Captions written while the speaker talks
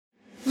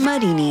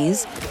Muddy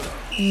Knees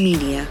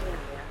Media.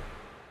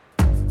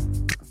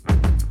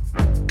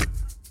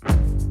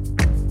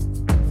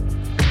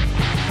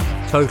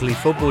 Totally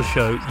Football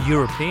Show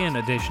European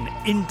edition.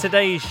 In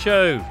today's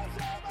show,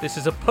 this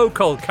is a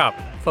Pokal Cup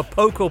for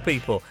Pokal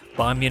people.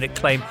 Bayern Munich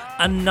claim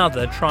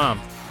another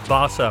triumph.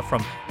 Barca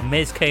from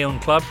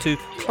Mezqueon club to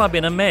club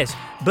in a mess.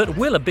 But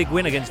will a big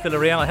win against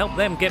Villarreal help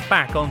them get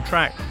back on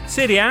track?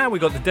 Serie A, we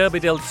got the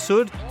Derby del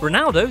Sud,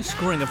 Ronaldo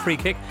scoring a free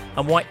kick,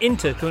 and why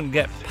Inter couldn't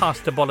get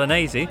past the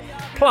Bolognese.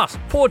 Plus,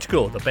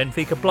 Portugal, the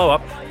Benfica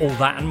blow-up, all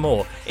that and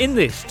more. In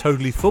this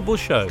Totally Football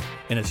Show,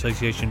 in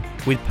association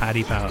with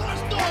Paddy Power.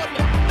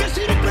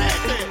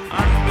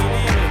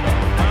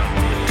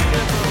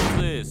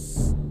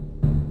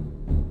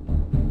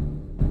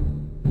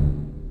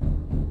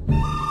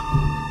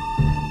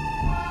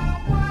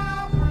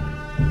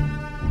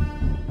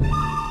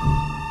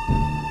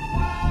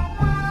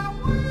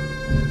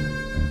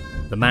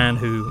 The man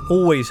who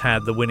always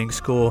had the winning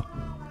score,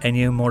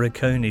 Ennio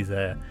Morricone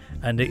there.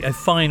 And a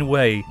fine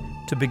way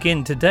to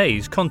begin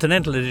today's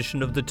Continental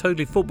edition of the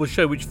Totally Football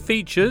Show, which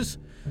features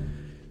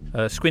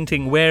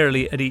squinting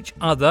warily at each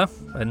other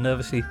and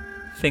nervously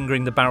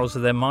fingering the barrels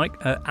of their mic.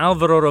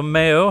 Alvaro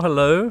Romeo,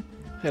 hello.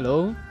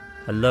 Hello.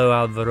 Hello,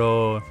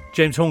 Alvaro.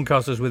 James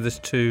Horncastle's with us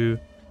too.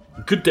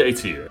 Good day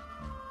to you.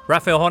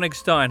 Raphael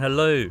Honigstein,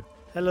 hello.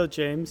 Hello,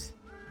 James.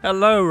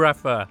 Hello,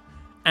 Rafa.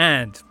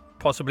 And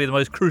possibly the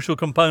most crucial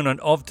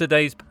component of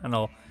today's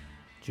panel,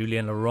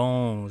 Julien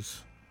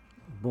Laurens.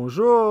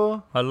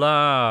 Bonjour.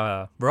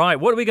 Hello. Right,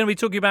 what are we going to be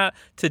talking about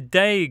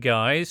today,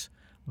 guys?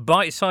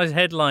 Bite-sized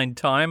headline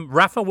time.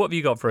 Rafa, what have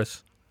you got for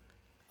us?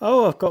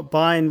 Oh, I've got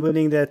Bayern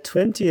winning their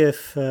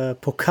 20th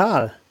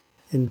Pokal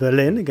in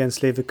Berlin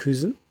against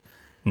Leverkusen.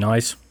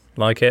 Nice.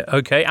 Like it.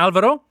 Okay,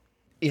 Alvaro?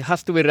 It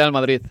has to be Real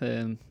Madrid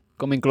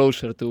coming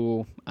closer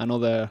to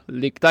another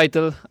league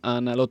title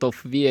and a lot of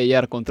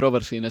VAR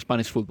controversy in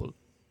Spanish football.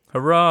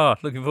 Hurrah.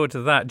 Looking forward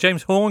to that.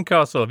 James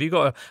Horncastle, have you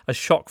got a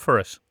shock for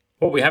us?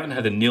 Well, we haven't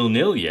had a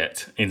 0-0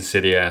 yet in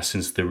Serie A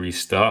since the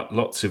restart.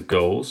 Lots of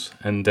goals.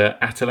 And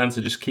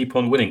Atalanta just keep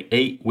on winning.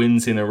 8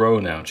 wins in a row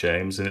now,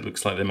 James. And it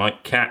looks like they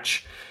might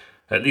catch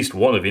at least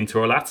one of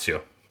Inter or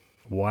Lazio.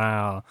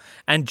 Wow.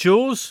 And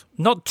Jules,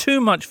 not too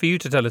much for you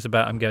to tell us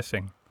about, I'm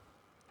guessing.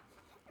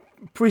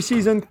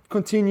 Pre-season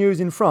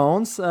continues in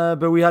France,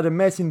 but we had a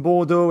mess in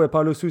Bordeaux where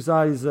Paulo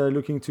Sousa is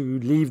looking to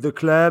leave the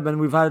club. And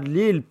we've had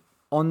Lille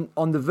on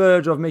the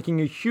verge of making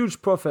a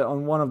huge profit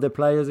on one of their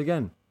players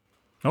again.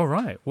 All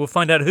right, we'll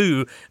find out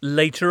who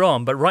later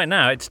on, but right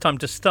now it's time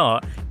to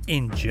start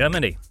in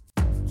Germany.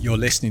 You're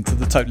listening to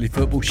the Totally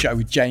Football Show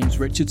with James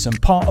Richardson,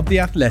 part of the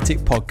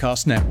Athletic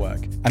Podcast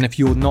Network. And if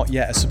you're not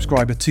yet a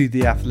subscriber to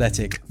The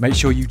Athletic, make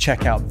sure you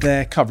check out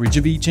their coverage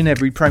of each and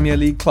every Premier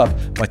League club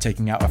by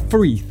taking out a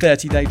free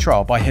 30-day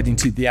trial by heading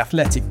to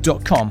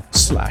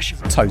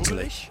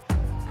theathletic.com/totally.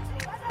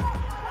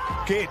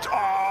 Geht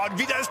und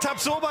wieder ist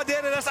Tapsoba,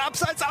 der das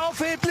Abseits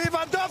aufhebt.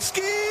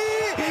 Lewandowski,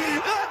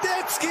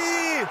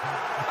 Radetzky,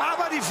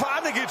 aber die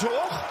Fahne geht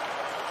hoch.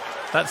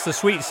 That's the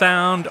sweet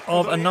sound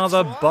of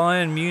another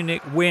Bayern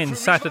Munich win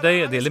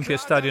Saturday at the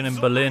Olympiastadion in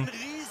Berlin.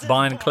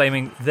 Bayern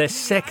claiming their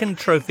second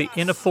trophy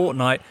in a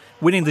fortnight,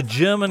 winning the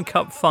German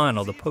Cup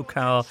final, the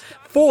Pokal,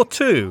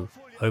 4-2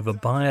 over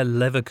Bayer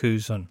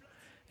Leverkusen.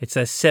 It's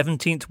their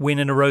 17th win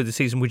in a row this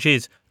season, which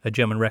is a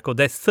German record,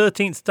 their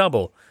 13th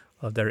double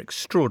of their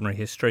extraordinary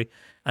history.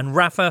 And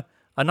Rafa,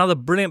 another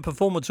brilliant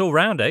performance all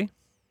round, eh?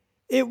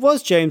 It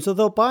was, James,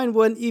 although Bayern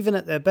weren't even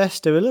at their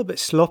best. They were a little bit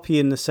sloppy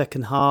in the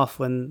second half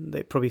when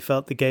they probably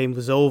felt the game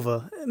was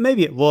over.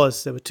 Maybe it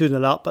was. They were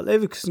 2-0 up, but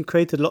Leverkusen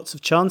created lots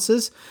of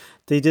chances.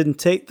 They didn't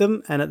take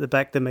them, and at the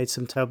back they made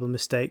some terrible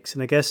mistakes.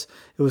 And I guess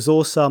it was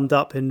all summed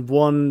up in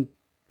one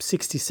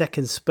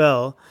 60-second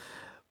spell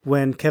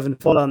when Kevin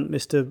Volland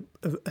missed a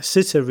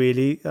sitter,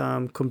 really,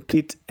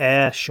 complete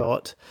air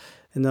shot.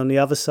 And on the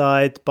other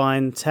side,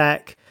 Bayern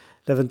attack.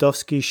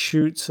 Lewandowski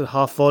shoots a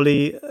half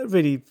volley,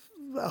 really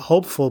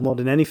hopeful more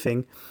than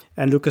anything.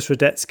 And Lukas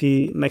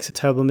Radetzky makes a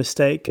terrible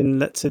mistake and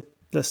lets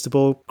the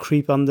ball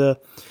creep under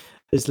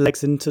his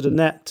legs into the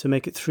net to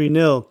make it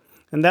 3-0.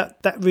 And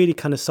that really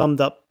kind of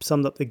summed up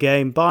the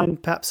game.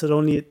 Bayern perhaps at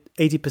only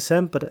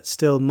 80%, but it's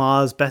still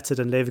miles better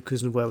than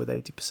Leverkusen were with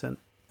 80%.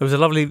 There was a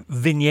lovely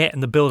vignette in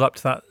the build-up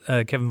to that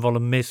Kevin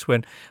Volland miss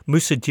when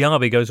Moussa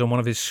Diaby goes on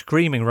one of his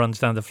screaming runs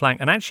down the flank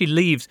and actually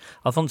leaves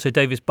Alphonso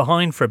Davies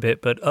behind for a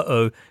bit, but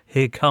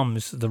here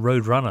comes the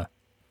road runner.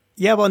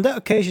 Yeah, but on that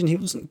occasion he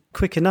wasn't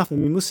quick enough. I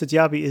mean, Moussa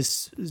Diaby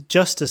is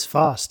just as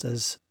fast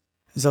as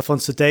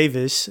Alphonso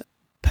Davies,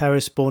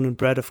 Paris born and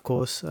bred, of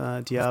course,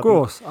 Diaby. Of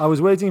course, I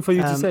was waiting for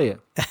you to say it.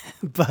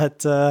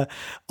 But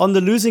on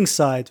the losing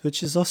side,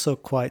 which is also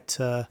quite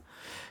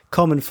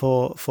common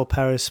for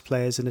Paris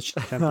players in the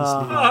Champions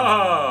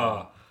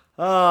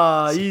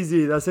League.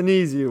 Easy. That's an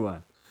easy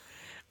one.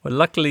 Well,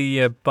 luckily,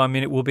 Bayern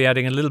Munich will be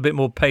adding a little bit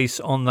more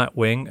pace on that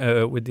wing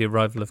with the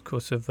arrival, of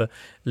course, of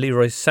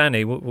Leroy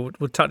Sané.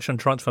 We'll touch on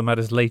transfer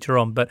matters later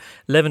on. But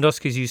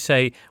Lewandowski, as you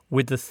say,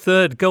 with the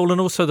third goal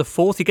and also the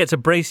fourth, he gets a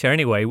brace here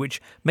anyway,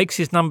 which makes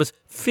his numbers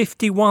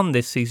 51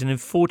 this season in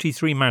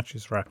 43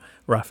 matches,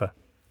 Rafa.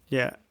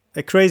 Yeah,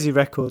 a crazy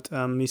record.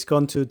 He's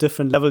gone to a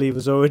different level. He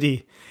was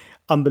already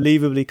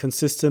unbelievably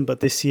consistent, but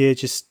this year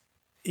just,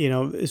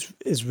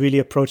 is really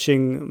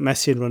approaching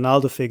Messi and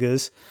Ronaldo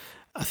figures.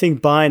 I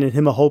think Bayern and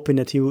him are hoping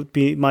that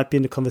he might be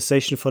in the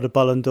conversation for the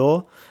Ballon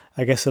d'Or.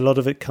 I guess a lot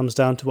of it comes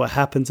down to what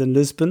happens in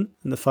Lisbon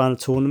in the final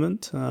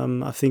tournament.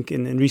 I think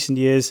in recent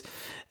years,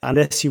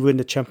 unless you win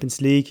the Champions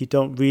League, you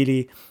don't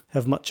really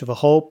have much of a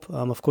hope.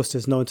 Of course,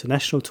 there's no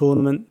international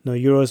tournament, no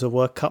Euros or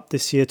World Cup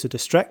this year to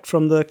distract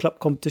from the club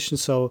competition.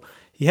 So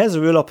he has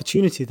a real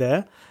opportunity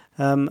there.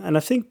 And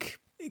I think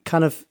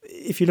kind of,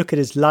 if you look at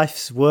his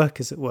life's work,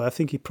 as it were, I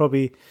think he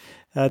probably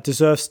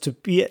deserves to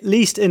be at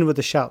least in with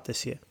a shout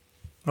this year.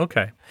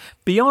 Okay.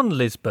 Beyond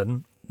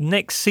Lisbon,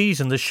 next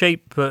season, the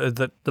shape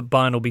that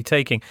Bayern will be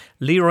taking,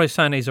 Leroy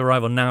Sané's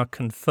arrival now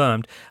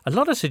confirmed. A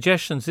lot of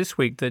suggestions this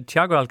week that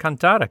Thiago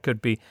Alcantara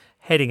could be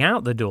heading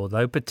out the door,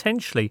 though,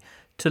 potentially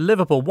to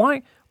Liverpool.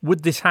 Why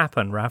would this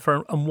happen,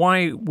 Rafa, and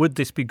why would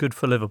this be good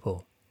for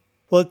Liverpool?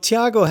 Well,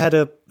 Thiago had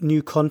a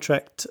new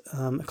contract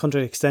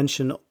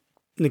extension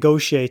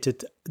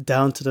negotiated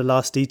down to the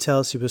last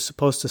details. He was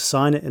supposed to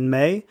sign it in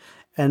May.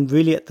 And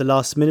really at the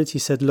last minute, he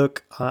said,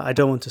 look, I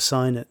don't want to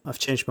sign it. I've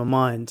changed my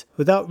mind,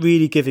 without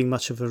really giving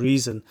much of a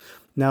reason.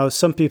 Now,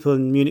 some people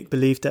in Munich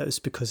believe that it's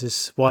because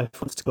his wife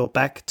wants to go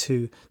back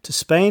to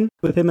Spain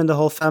with him and the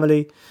whole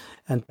family.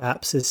 And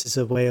perhaps this is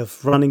a way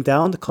of running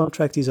down the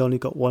contract. He's only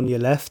got 1 year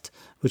left,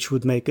 which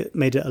would made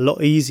it a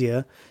lot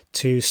easier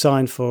to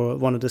sign for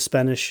one of the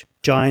Spanish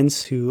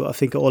giants, who I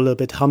think are all a little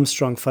bit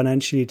hamstrung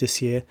financially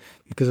this year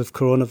because of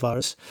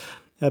coronavirus.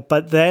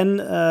 But then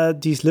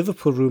these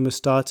Liverpool rumours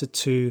started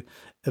to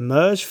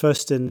emerge,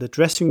 first in the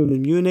dressing room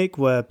in Munich,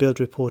 where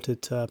Bild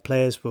reported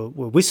players were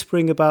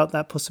whispering about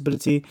that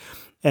possibility,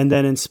 and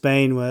then in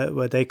Spain,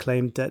 where they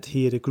claimed that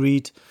he had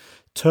agreed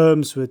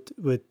terms with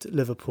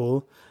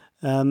Liverpool.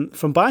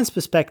 From Bayern's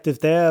perspective,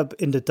 they're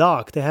in the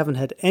dark. They haven't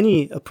had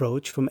any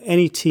approach from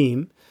any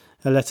team,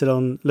 let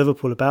alone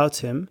Liverpool, about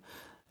him.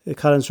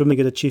 Karl-Heinz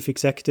Rummenigge, the chief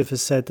executive,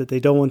 has said that they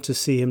don't want to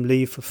see him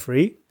leave for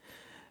free.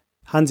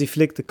 Hansi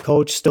Flick, the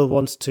coach, still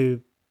wants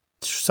to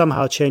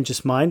somehow change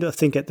his mind. I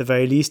think at the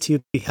very least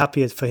he'd be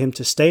happier for him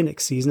to stay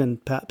next season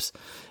and perhaps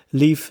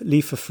leave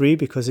for free,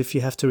 because if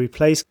you have to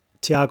replace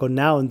Thiago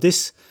now in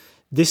this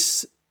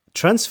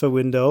transfer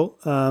window,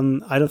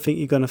 I don't think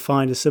you're going to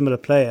find a similar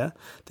player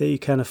that you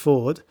can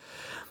afford.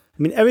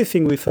 I mean,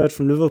 everything we've heard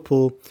from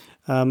Liverpool,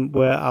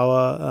 where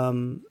our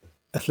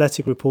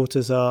athletic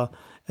reporters are,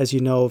 as you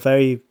know,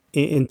 very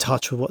in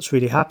touch with what's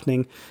really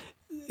happening,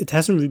 it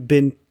hasn't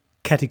been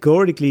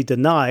categorically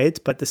denied,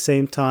 but at the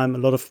same time, a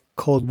lot of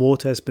cold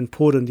water has been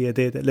poured on the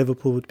idea that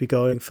Liverpool would be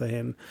going for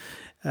him.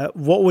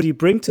 What would he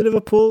bring to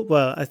Liverpool?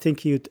 Well, I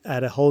think he would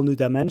add a whole new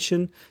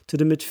dimension to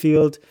the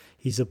midfield.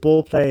 He's a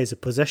ball player, he's a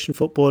possession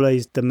footballer,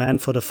 he's the man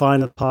for the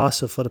final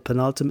pass or for the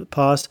penultimate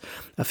pass.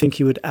 I think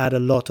he would add a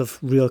lot of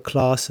real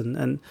class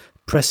and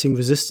pressing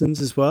resistance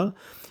as well.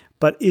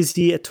 But is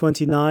he at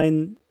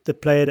 29 the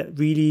player that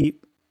really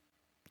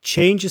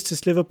changes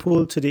this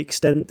Liverpool to the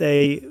extent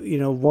they,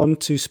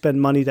 want to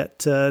spend money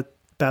that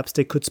perhaps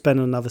they could spend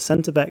on another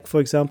centre-back,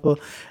 for example?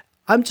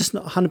 I'm just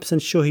not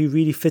 100% sure he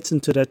really fits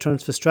into their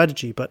transfer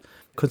strategy, but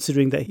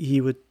considering that he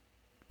would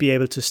be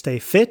able to stay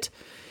fit,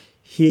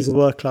 he's a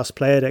world-class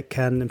player that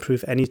can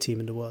improve any team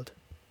in the world.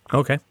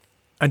 Okay.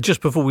 And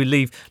just before we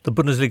leave the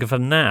Bundesliga for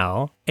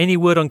now, any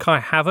word on Kai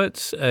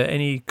Havertz?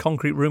 Any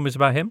concrete rumours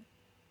about him?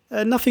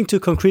 Nothing too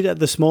concrete at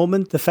this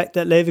moment. The fact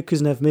that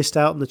Leverkusen have missed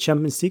out on the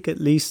Champions League, at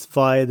least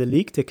via the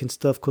league, they can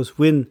still, of course,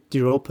 win the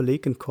Europa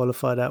League and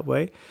qualify that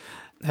way,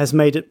 has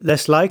made it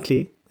less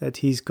likely that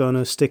he's going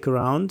to stick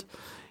around.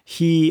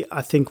 He,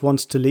 I think,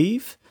 wants to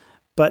leave,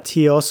 but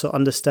he also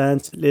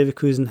understands that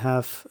Leverkusen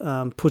have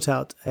put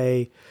out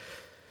a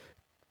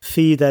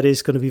fee that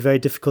is going to be very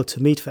difficult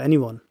to meet for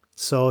anyone.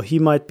 So he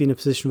might be in a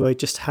position where he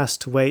just has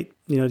to wait.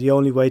 The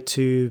only way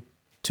to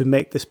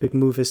make this big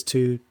move is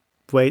to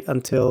wait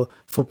until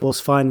football's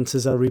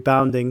finances are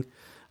rebounding,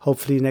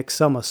 hopefully next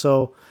summer.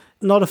 So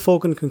not a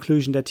foregone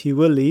conclusion that he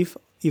will leave,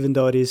 even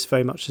though it is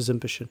very much his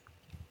ambition.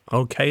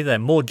 Okay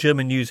then, more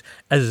German news,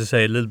 as I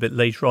say, a little bit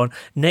later on.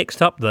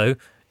 Next up though,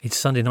 it's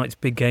Sunday night's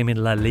big game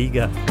in La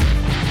Liga.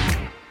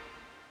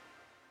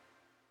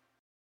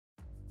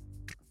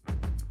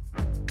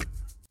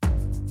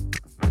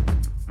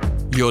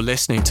 You're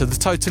listening to the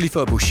Totally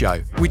Football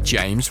Show with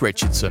James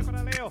Richardson.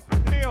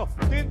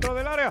 Dentro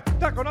del área,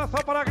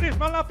 taconazo para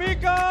Griezmann, la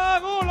pica,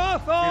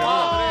 golazo!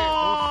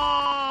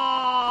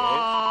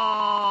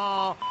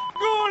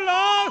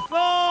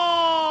 ¡Golazo!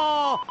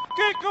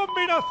 ¡Qué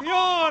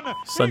combinación!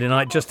 Sunday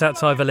night, just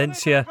outside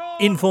Valencia,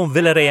 in-form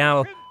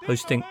Villarreal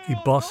hosting the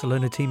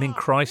Barcelona team in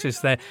crisis.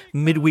 Their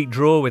midweek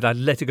draw with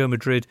Atletico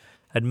Madrid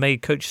had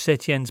made Coach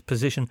Setien's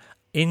position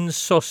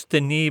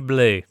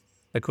insostenible.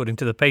 according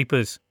to the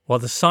papers, while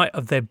the sight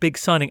of their big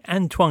signing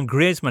Antoine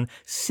Griezmann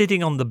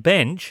sitting on the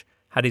bench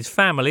had his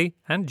family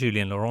and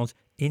Julien Laurens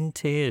in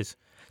tears.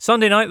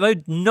 Sunday night, though,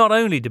 not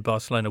only did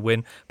Barcelona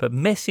win, but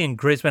Messi and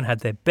Griezmann had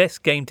their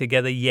best game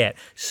together yet.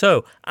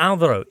 So,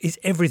 Alvaro, is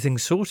everything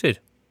sorted?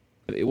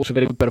 It was a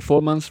very good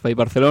performance by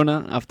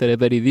Barcelona after a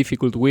very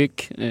difficult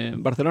week.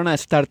 Barcelona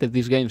started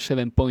this game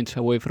 7 points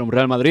away from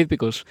Real Madrid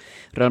because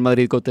Real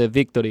Madrid got a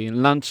victory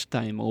in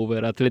lunchtime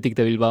over Athletic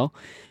de Bilbao.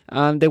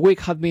 And the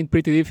week had been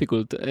pretty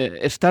difficult,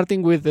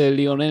 starting with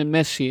Lionel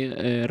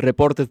Messi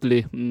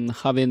reportedly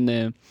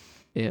having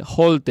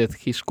halted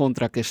his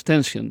contract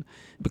extension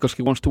because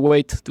he wants to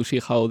wait to see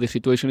how the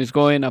situation is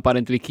going.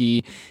 Apparently,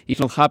 he is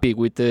not happy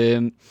with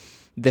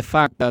the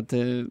fact that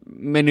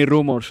many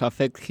rumors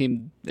affect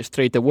him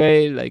straight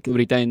away, like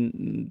every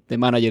time the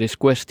manager is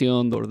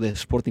questioned or the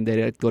sporting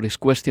director is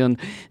questioned,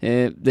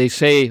 they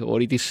say,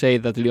 or it is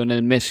said, that Lionel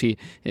Messi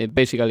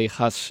basically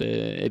has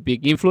a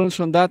big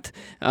influence on that,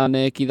 and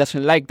he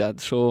doesn't like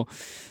that. So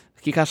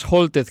he has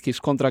halted his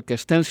contract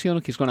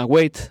extension. He's going to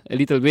wait a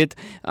little bit.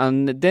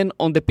 And then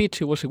on the pitch,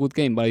 it was a good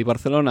game by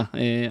Barcelona.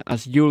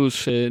 As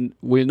Jules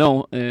will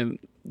know,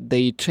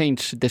 they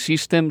changed the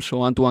system,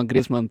 so Antoine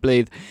Griezmann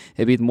played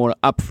a bit more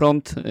up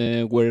front,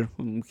 where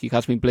he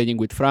has been playing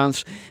with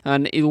France,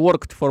 and it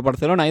worked for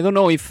Barcelona. I don't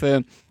know if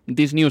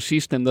this new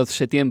system that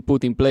Setien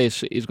put in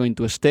place is going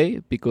to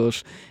stay,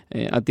 because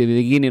at the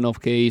beginning of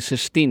his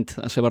stint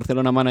as a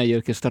Barcelona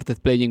manager, he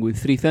started playing with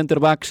 3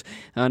 centre-backs,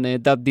 and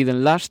that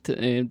didn't last.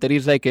 There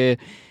is like a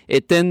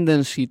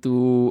tendency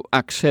to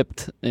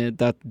accept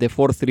that the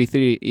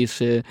 4-3-3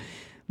 is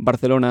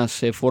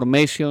Barcelona's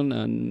formation,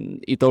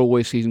 and it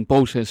always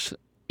imposes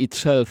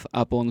itself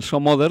upon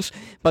some others.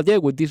 But yeah,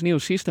 with this new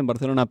system,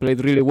 Barcelona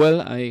played really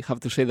well. I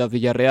have to say that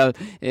Villarreal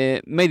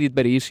made it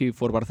very easy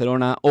for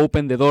Barcelona,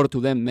 opened the door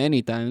to them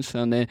many times,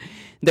 and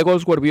the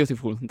goals were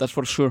beautiful, that's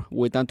for sure,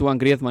 with Antoine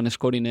Griezmann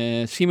scoring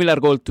a similar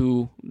goal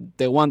to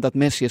the one that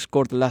Messi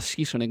scored last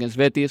season against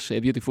Betis, a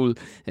beautiful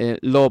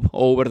lob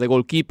over the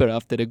goalkeeper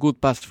after a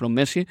good pass from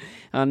Messi,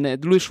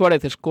 and Luis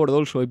Suarez scored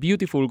also a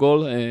beautiful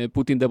goal,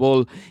 putting the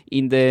ball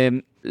in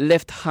the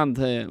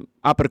left-hand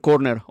upper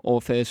corner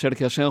of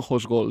Sergio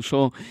Asenjo's goal.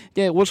 So,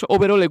 yeah, it was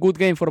overall a good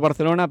game for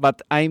Barcelona,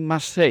 but I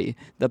must say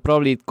that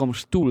probably it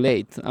comes too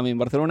late. I mean,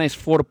 Barcelona is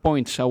 4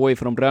 points away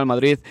from Real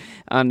Madrid,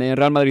 and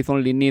Real Madrid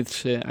only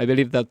needs, I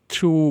believe, that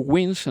 2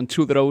 wins and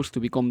 2 draws to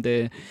become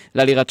the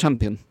La Liga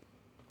champion.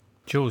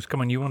 Jules,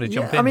 come on, you want to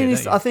jump in? I mean,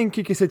 here, I think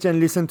Kike Setien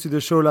listened to the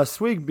show last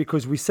week,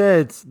 because we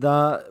said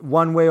that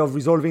one way of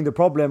resolving the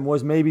problem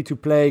was maybe to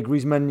play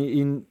Griezmann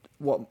in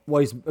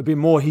what is a bit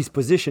more his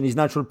position, his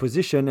natural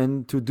position,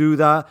 and to do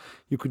that,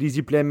 you could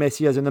easily play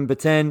Messi as a number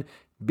 10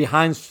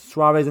 behind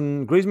Suarez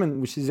and Griezmann,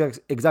 which is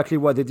exactly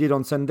what they did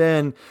on Sunday,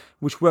 and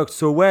which worked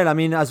so well. I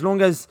mean, as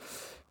long as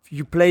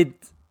you played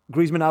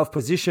Griezmann out of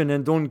position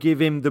and don't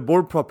give him the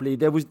ball properly,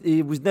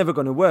 it was never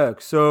going to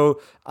work. So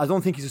I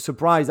don't think it's a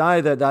surprise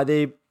either that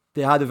they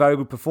had a very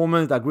good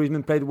performance, that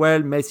Griezmann played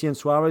well, Messi and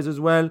Suarez as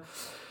well,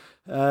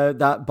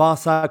 that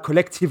Barca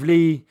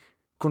collectively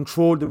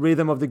controlled the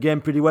rhythm of the game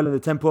pretty well and the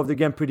tempo of the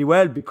game pretty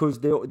well, because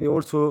they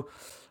also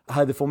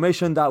had a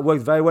formation that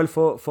worked very well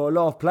for a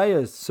lot of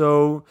players.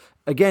 So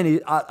again,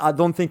 I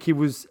don't think it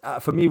was,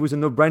 for me, it was a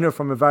no-brainer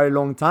from a very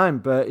long time,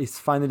 but it's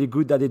finally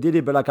good that they did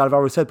it. But like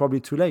Alvaro said, probably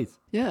too late.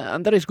 Yeah,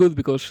 and that is good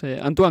because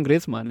Antoine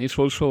Griezmann is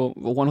also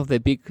one of the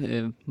big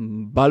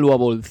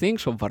valuable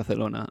things of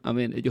Barcelona. I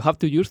mean, you have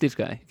to use this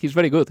guy. He's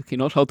very good. He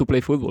knows how to play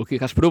football. He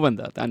has proven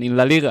that. And in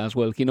La Liga as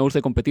well, he knows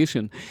the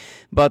competition.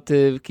 But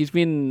he's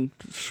been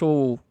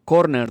so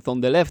cornered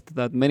on the left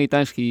that many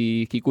times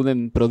he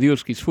couldn't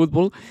produce his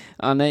football.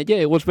 And yeah,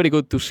 it was very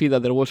good to see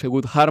that there was a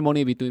good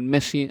harmony between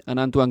Messi and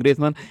Antoine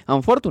Griezmann.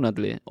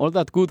 Unfortunately, all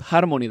that good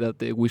harmony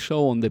that we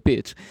saw on the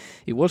pitch,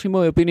 it was, in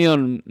my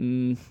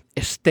opinion,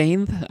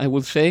 stained, I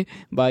would say,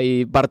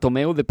 by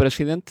Bartomeu, the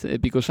president,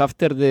 because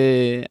after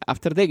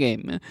the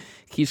game,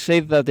 he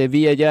said that the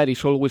VAR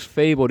is always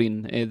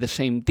favoring the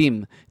same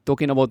team,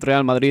 talking about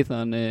Real Madrid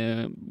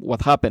and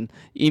what happened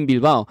in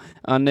Bilbao.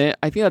 And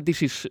I think that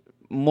this is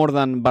more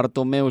than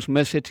Bartomeu's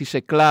message, is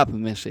a club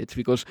message,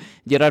 because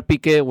Gerard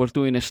Piqué was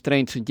doing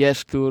strange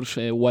gestures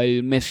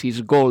while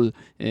Messi's goal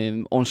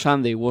on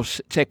Sunday was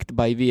checked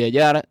by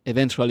VAR.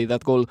 Eventually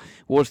that goal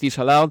was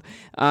disallowed,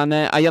 and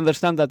I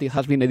understand that it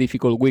has been a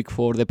difficult week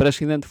for the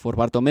president, for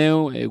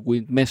Bartomeu,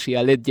 with Messi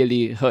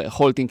allegedly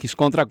halting his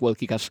contract. Well,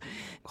 he has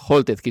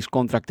halted his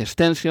contract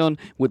extension,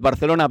 with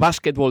Barcelona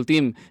basketball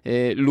team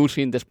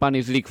losing the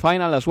Spanish League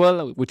final as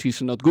well, which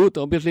is not good,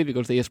 obviously,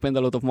 because they spend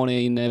a lot of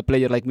money in a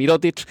player like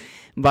Mirotic.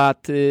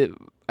 But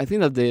I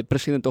think that the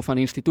president of an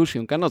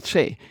institution cannot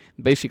say,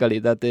 basically,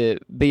 that the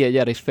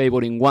VAR is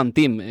favoring one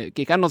team.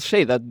 He cannot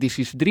say that this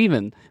is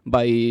driven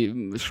by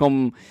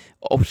some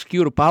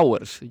obscure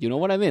powers. You know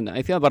what I mean?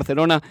 I think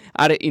Barcelona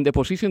are in the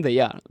position they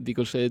are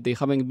because they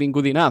haven't been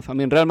good enough. I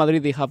mean, Real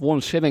Madrid, they have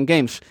won 7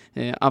 games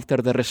after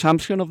the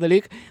resumption of the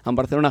league, and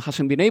Barcelona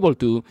hasn't been able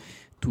to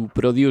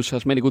produce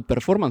as many good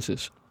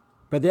performances.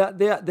 But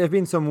there have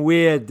been some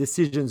weird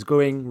decisions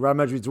going Real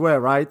Madrid's way,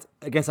 right?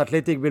 Against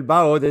Athletic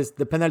Bilbao, there's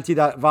the penalty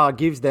that VAR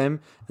gives them,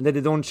 and then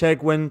they don't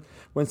check when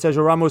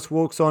Sergio Ramos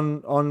walks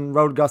on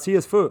Raúl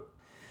Garcia's foot.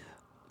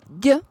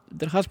 Yeah,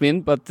 there has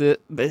been, but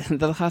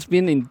that has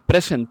been in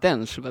present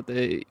tense. But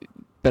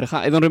perhaps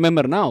I don't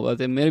remember now, but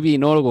maybe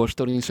in August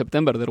or in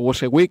September there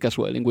was a week as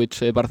well in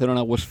which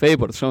Barcelona was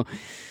favoured. So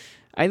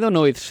I don't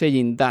know if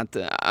saying that,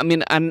 I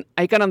mean, and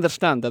I can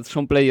understand that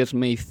some players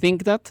may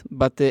think that,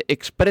 but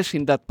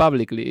expressing that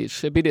publicly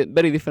is a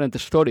very different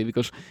story,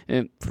 because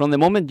from the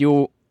moment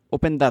you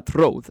open that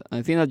road,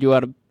 I think that you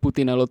are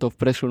putting a lot of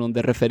pressure on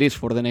the referees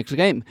for the next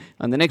game.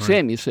 And the next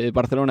game is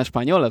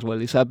Barcelona-Espanyol as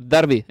well. It's a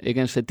derby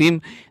against a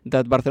team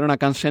that Barcelona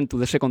can send to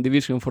the second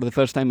division for the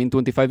first time in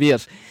 25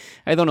 years.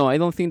 I don't know. I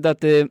don't think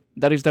that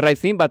that is the right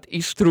thing, but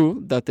it's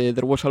true that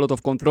there was a lot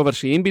of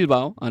controversy in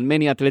Bilbao, and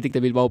many Athletic de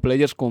Bilbao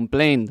players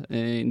complained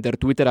in their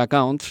Twitter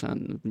accounts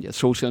and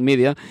social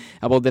media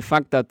about the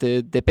fact that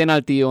the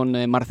penalty on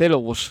Marcelo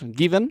was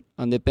given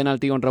and the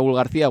penalty on Raúl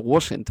García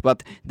wasn't.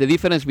 But the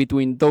difference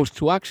between those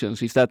two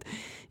actions is that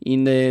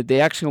in the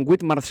action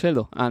with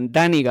Marcelo and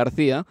Dani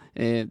Garcia,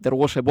 there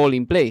was a ball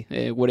in play,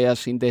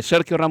 whereas in the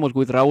Sergio Ramos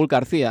with Raúl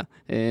García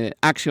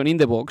action in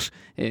the box,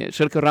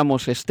 Sergio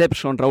Ramos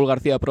steps on Raúl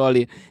García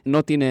probably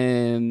not in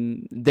a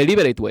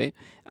deliberate way,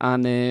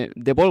 and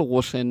the ball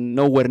was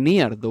nowhere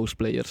near those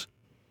players.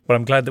 Well,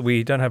 I'm glad that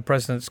we don't have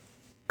presidents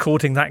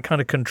courting that kind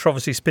of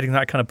controversy, spitting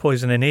that kind of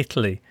poison in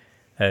Italy,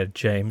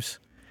 James.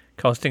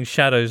 Casting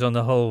shadows on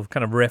the whole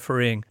kind of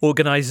refereeing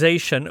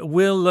organisation.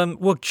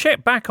 We'll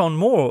check back on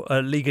more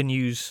Liga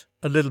news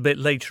a little bit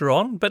later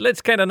on, but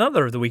let's get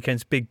another of the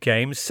weekend's big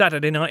games.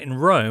 Saturday night in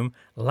Rome,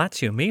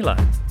 Lazio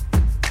Milan.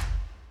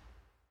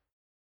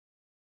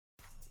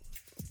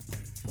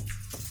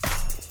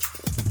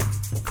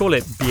 Call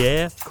it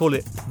beer, call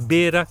it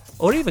birra,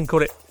 or even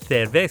call it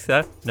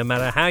cerveza. No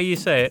matter how you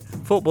say it,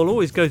 football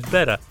always goes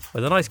better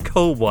with a nice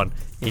cold one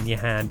in your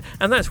hand.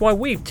 And that's why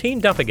we've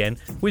teamed up again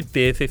with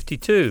Beer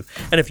 52.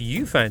 And if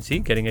you fancy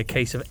getting a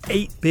case of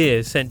 8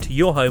 beers sent to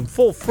your home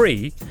for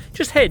free,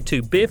 just head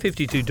to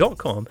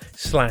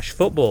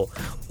beer52.com/football.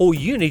 All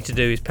you need to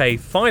do is pay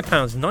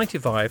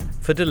 £5.95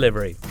 for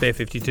delivery. Beer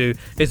 52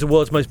 is the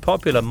world's most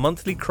popular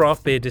monthly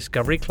craft beer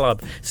discovery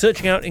club,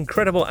 searching out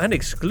incredible and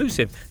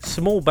exclusive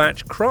small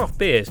batch craft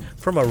beers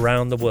from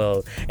around the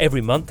world.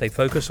 Every month they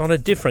focus on a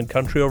different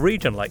country or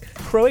region, like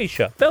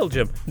Croatia,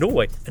 Belgium,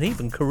 Norway, and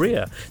even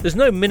Korea. There's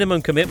no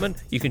minimum commitment.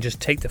 You can just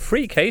take the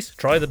free case,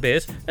 try the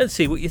beers, and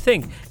see what you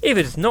think. If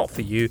it's not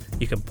for you,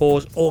 you can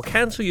pause or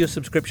cancel your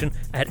subscription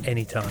at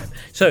any time.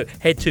 So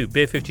head to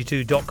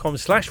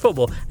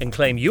beer52.com/football and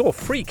claim your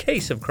free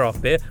case of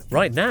craft beer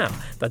right now.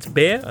 That's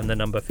beer and the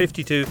number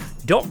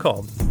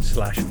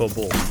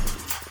 52.com/football.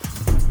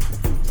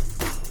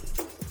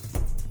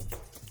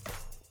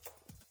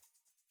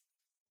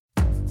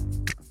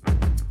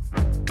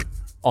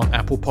 On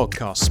Apple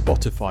Podcasts,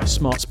 Spotify,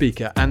 Smart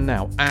Speaker, and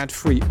now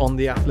ad-free on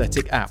the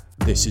Athletic app.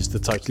 This is the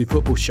Totally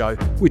Football Show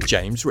with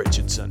James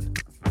Richardson.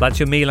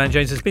 Lazio Milan,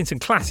 James, there's been some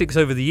classics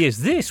over the years.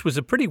 This was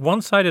a pretty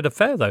one-sided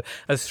affair, though.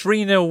 A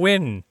 3-0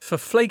 win for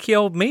flaky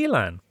old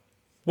Milan.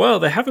 Well,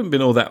 they haven't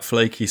been all that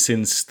flaky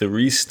since the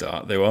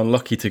restart. They were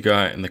unlucky to go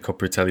out in the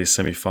Coppa Italia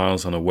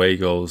semi-finals on away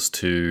goals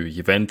to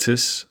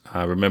Juventus.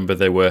 I remember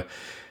they were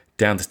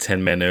down to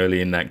 10 men early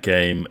in that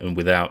game and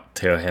without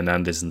Theo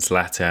Hernandez and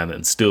Zlatan,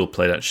 and still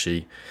played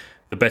actually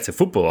the better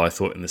football, I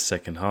thought, in the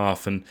second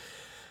half. And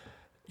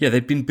yeah,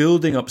 they've been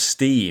building up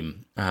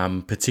steam,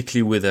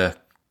 particularly with a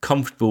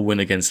comfortable win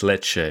against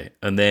Lecce.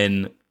 And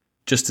then,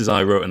 just as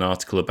I wrote an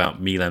article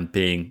about Milan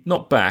being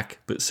not back,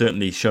 but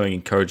certainly showing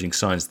encouraging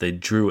signs, they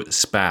drew at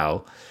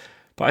Spal.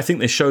 But I think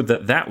they showed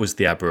that that was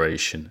the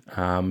aberration,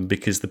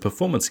 because the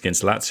performance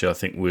against Lazio, I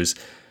think, was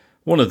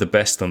one of the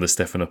best under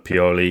Stefano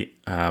Pioli,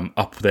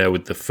 up there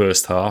with the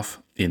first half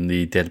in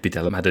the Derby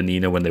della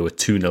Madonnina when they were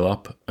 2-0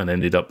 up and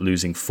ended up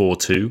losing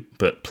 4-2,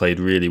 but played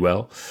really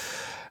well.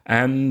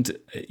 And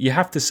you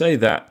have to say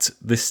that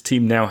this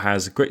team now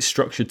has a great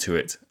structure to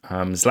it.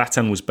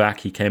 Zlatan was back.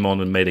 He came on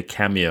and made a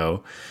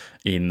cameo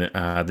in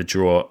the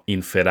draw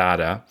in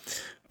Ferrara.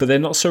 But they're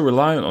not so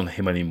reliant on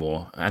him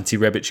anymore. Ante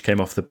Rebic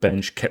came off the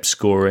bench, kept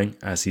scoring,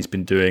 as he's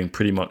been doing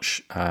pretty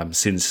much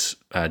since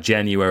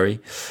January.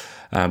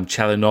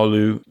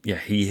 Çalhanoğlu,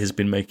 he has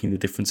been making the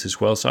difference as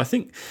well. So I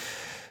think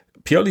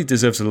Pioli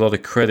deserves a lot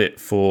of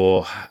credit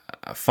for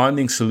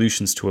finding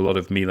solutions to a lot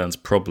of Milan's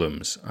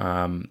problems.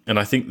 And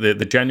I think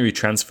the January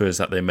transfers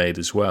that they made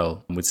as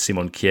well, with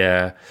Simon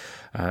Kjær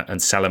and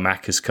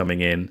Salamakis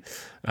coming in,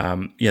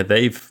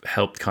 they've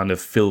helped kind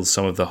of fill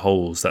some of the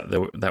holes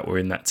that were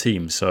in that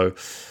team. So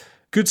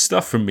good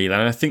stuff from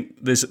Milan. I think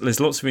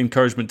there's lots of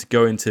encouragement to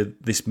go into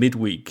this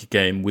midweek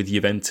game with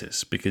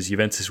Juventus, because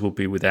Juventus will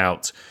be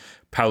without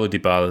Paulo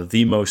Dybala,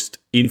 the most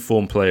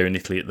informed player in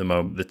Italy at the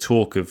moment, the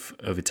talk of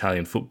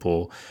Italian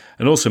football,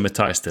 and also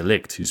Matthijs de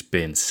Ligt, who's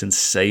been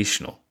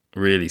sensational,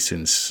 really,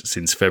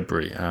 since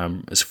February,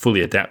 has fully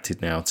adapted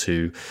now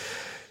to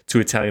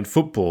Italian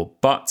football.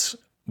 But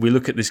we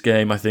look at this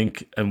game, I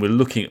think, and we're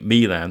looking at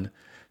Milan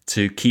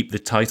to keep the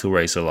title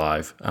race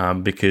alive,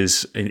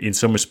 because in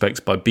some respects,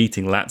 by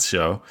beating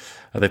Lazio,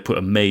 they put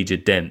a major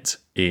dent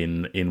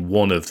in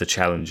one of the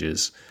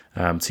challenges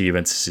to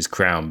Juventus's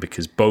crown,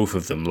 because both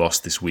of them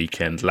lost this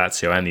weekend,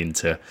 Lazio and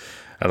Inter,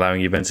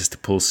 allowing Juventus to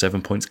pull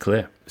 7 points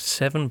clear.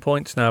 7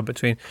 points now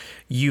between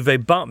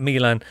Juve but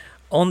Milan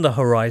on the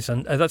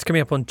horizon. That's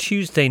coming up on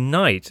Tuesday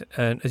night.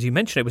 And as you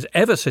mentioned, it was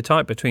ever so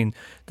tight between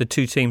the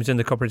two teams in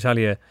the Coppa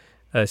Italia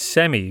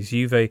semis.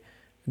 Juve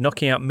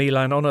knocking out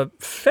Milan on a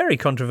very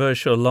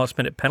controversial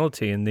last-minute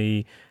penalty in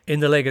the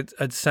leg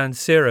at San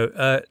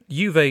Siro.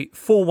 Juve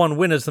 4-1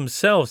 winners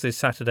themselves this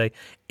Saturday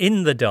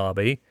in the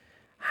derby,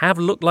 have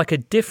looked like a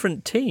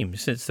different team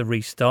since the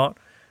restart,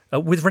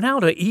 with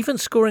Ronaldo even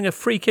scoring a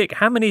free kick.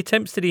 How many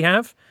attempts did he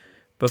have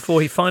before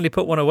he finally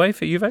put one away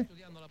for Juve?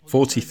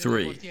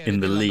 43 in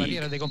the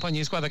league. Dei compagni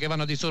di squadra che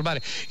vanno a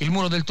disturbare il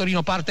muro del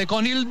Torino, parte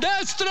con il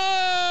destro,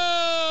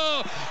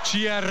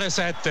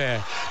 CR7,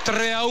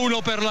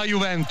 3-1 per la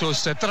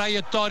Juventus,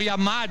 traiettoria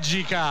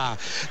magica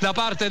da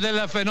parte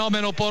del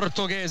fenomeno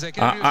portoghese.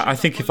 I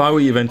think if I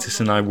were Juventus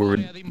and I were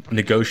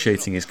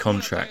negotiating his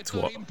contract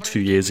 2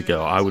 years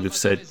ago, I would have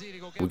said,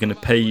 we're going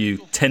to pay you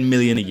 10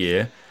 million a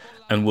year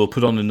and we'll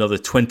put on another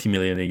 20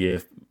 million a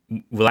year.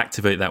 We'll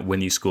activate that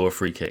when you score a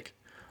free kick.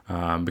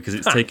 Because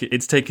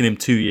it's taken him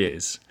 2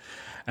 years.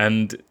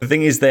 And the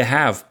thing is, they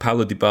have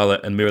Paulo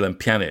Dybala and Miralem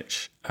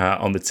Pjanic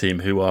on the team,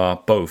 who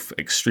are both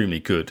extremely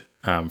good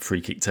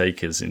free kick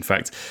takers. In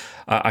fact,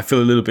 I feel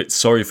a little bit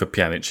sorry for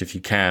Pjanic, if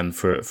you can,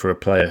 for a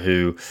player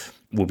who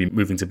will be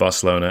moving to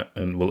Barcelona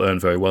and will earn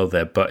very well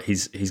there. But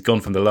he's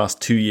gone from the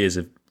last 2 years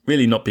of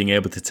really not being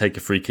able to take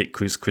a free kick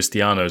because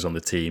Cristiano's on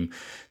the team,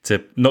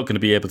 to not going to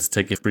be able to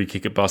take a free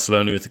kick at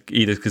Barcelona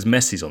either because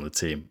Messi's on the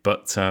team.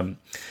 But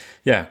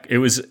yeah, it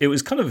was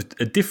kind of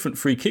a different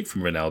free kick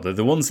from Ronaldo.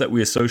 The ones that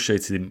we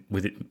associated him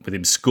with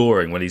him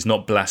scoring when he's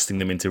not blasting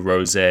them into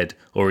rosette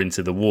or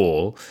into the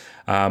wall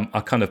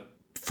are kind of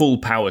full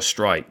power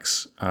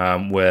strikes,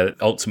 where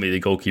ultimately the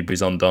goalkeeper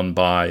is undone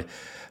by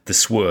the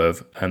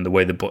swerve and the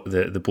way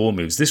the ball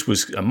moves. This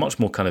was a much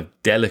more kind of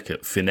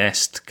delicate,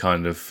 finessed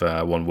kind of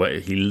one where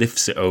he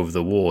lifts it over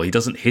the wall. He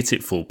doesn't hit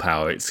it full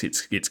power.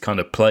 It's kind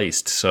of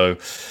placed. So,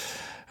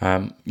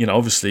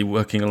 obviously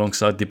working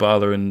alongside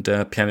Dybala and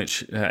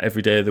Pjanic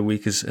every day of the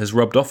week has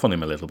rubbed off on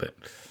him a little bit.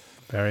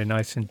 Very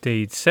nice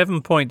indeed.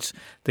 7 points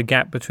the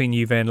gap between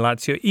Juve and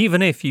Lazio.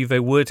 Even if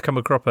Juve were to come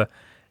a cropper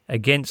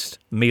against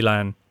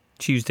Milan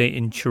Tuesday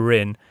in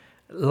Turin,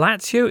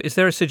 Lazio, is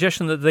there a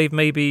suggestion that they've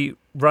maybe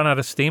run out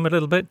of steam a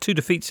little bit? 2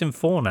 defeats in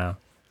 4 now.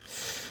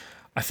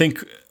 I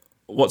think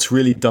what's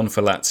really done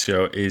for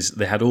Lazio is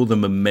they had all the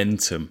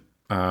momentum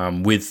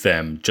with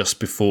them just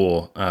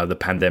before the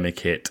pandemic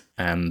hit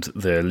and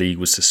the league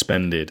was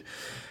suspended.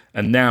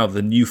 And now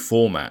the new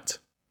format,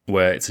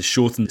 where it's a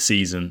shortened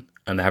season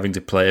and having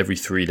to play every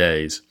 3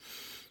 days,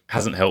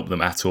 hasn't helped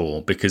them at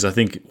all, because I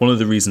think one of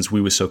the reasons we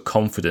were so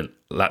confident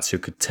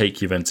Lazio could take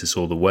Juventus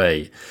all the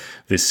way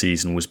this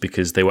season was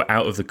because they were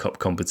out of the cup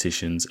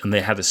competitions and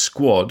they had a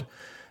squad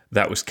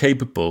that was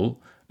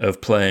capable of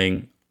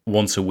playing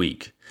once a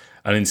week.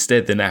 And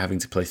instead, they're now having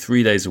to play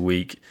 3 days a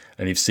week.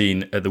 And you've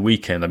seen at the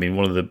weekend, I mean,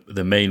 one of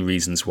the main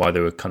reasons why they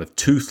were kind of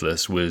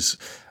toothless was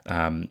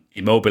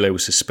Immobile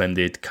was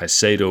suspended,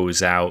 Caicedo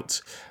was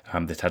out.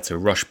 They'd had to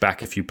rush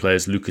back a few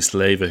players. Lucas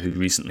Leiva, who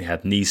recently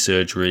had knee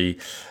surgery.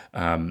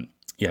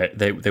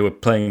 They were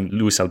playing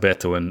Luis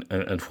Alberto and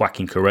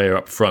Joaquin Correa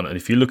up front. And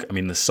if you look, I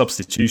mean, the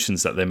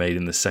substitutions that they made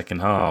in the second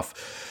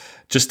half,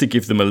 just to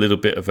give them a little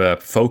bit of a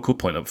focal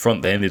point up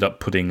front, they ended up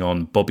putting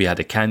on Bobby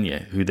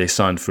Adekanye, who they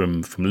signed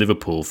from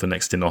Liverpool for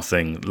next to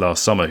nothing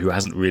last summer, who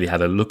hasn't really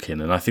had a look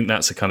in. And I think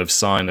that's a kind of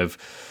sign of,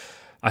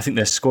 I think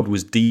their squad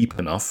was deep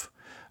enough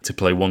to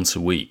play once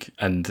a week.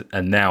 And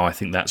now I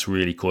think that's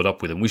really caught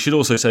up with them. We should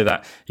also say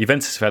that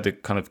Juventus have had a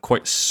kind of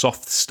quite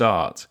soft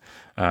start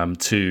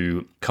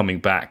to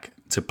coming back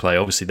to play.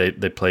 Obviously,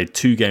 they played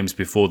 2 games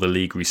before the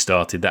league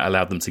restarted. That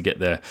allowed them to get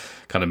their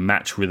kind of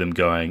match rhythm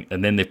going.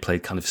 And then they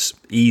played kind of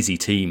easy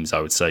teams,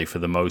 I would say, for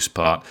the most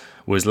part.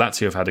 Whereas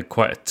Lazio have had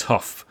quite a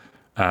tough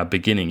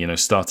beginning,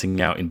 starting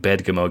out in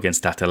Bergamo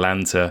against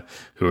Atalanta,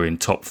 who are in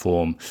top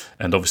form,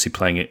 and obviously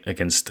playing it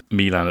against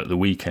Milan at the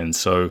weekend.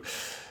 So,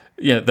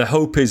 yeah, the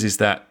hope is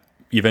that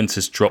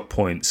Juventus drop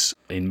points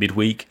in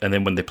midweek, and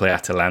then when they play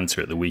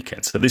Atalanta at the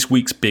weekend. So this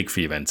week's big for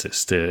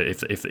Juventus.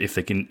 If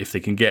they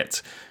can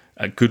get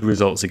good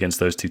results against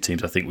those 2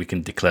 teams, I think we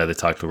can declare the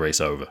title race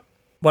over.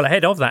 Well,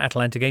 ahead of that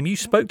Atalanta game, you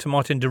spoke to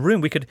Martin de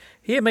Roon. We could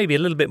hear maybe a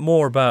little bit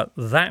more about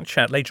that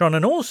chat later on,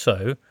 and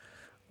also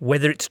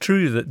whether it's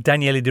true that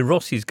Daniele De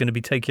Rossi is going to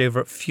be taking over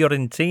at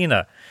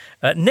Fiorentina.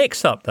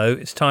 Next up, though,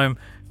 it's time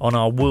on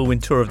our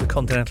whirlwind tour of the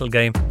continental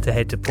game to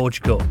head to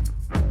Portugal.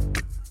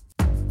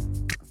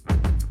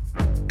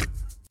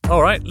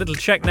 All right, little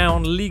check now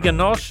on Liga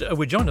NOS.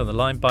 We're joined on the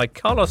line by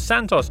Carlos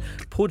Santos,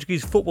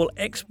 Portuguese football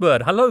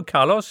expert. Hello,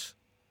 Carlos.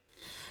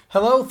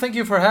 Hello, thank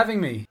you for having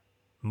me.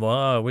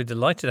 Wow, we're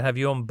delighted to have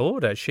you on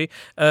board, actually,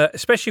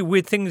 especially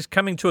with things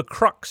coming to a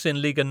crux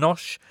in Liga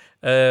NOS.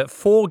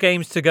 4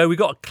 games to go. We've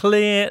got a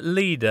clear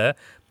leader,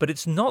 but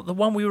it's not the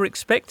one we were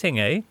expecting,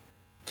 eh?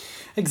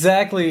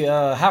 Exactly.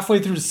 Halfway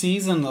through the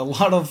season, a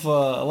lot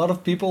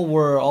of people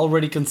were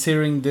already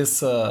considering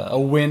this a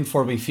win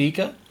for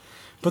Benfica.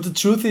 But the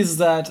truth is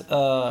that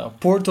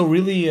Porto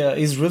really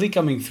is really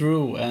coming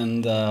through,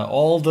 and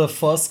all the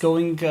fuss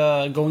going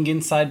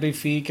inside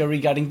Benfica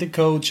regarding the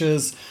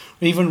coaches,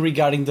 even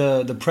regarding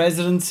the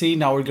presidency.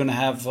 Now we're going to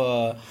have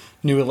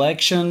new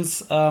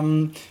elections.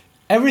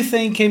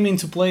 Everything came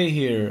into play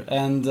here,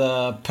 and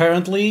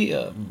apparently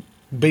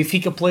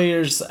Benfica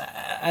players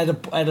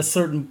at a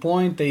certain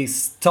point they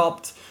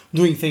stopped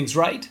doing things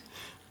right.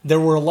 There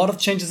were a lot of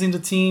changes in the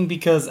team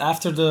because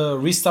after the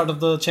restart of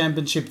the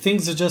championship,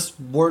 things just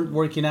weren't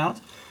working out,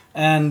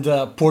 and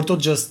Porto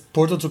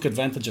took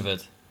advantage of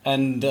it.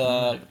 And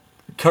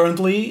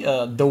currently,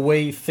 the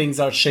way things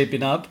are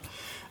shaping up,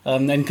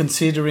 and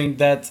considering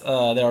that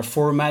there are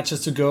 4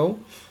 matches to go,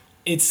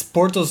 it's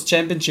Porto's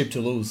championship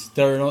to lose.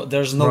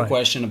 There's no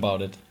question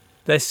about it.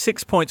 They're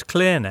 6 points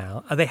clear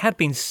now, and they had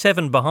been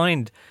 7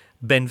 behind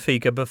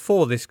Benfica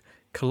before this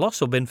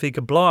colossal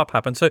Benfica blow-up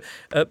happened. So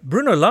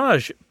Bruno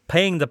Lage,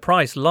 paying the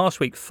price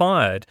last week,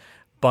 fired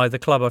by the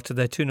club after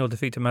their 2-0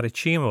 defeat to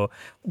Marítimo.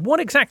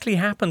 What exactly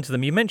happened to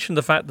them? You mentioned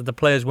the fact that the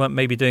players weren't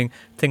maybe doing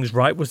things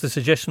right. Was the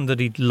suggestion that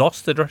he'd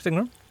lost the dressing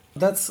room?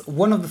 That's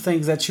one of the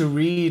things that you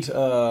read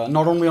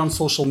not only on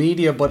social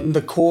media but in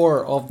the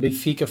core of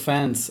Benfica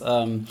fans.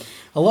 A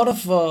lot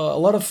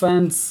of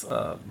fans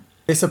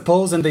they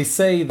suppose and they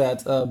say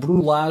that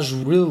Bruno Lage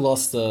really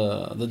lost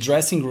the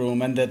dressing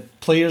room and that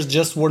players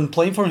just weren't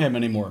playing for him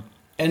anymore.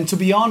 And to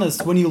be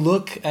honest, when you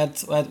look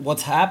at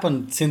what's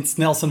happened since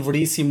Nelson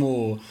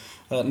Verissimo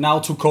now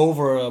took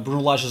over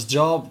Bruno Lage's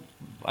job,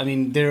 I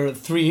mean, they're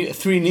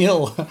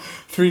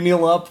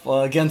 3-0 up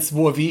against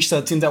Boa Vista,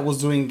 a team that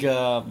was doing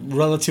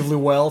relatively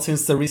well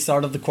since the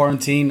restart of the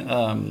quarantine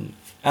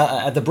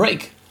at the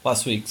break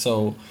last week.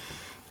 So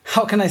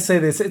how can I say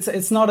this?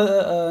 It's not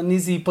an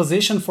easy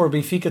position for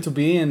Benfica to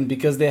be in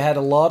because they had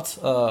a lot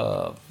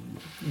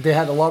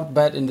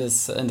bet in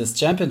this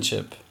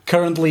championship.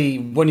 Currently,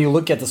 when you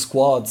look at the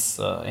squads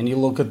and you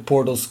look at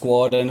Porto's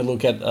squad and you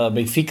look at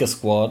Benfica's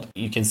squad,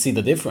 you can see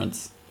the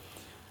difference.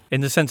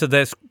 In the sense that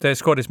their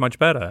squad is much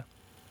better.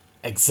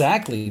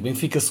 Exactly.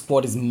 Benfica's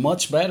squad is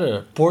much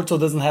better. Porto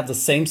doesn't have the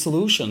same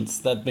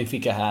solutions that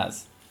Benfica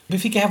has.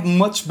 Benfica have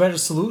much better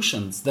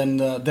solutions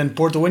than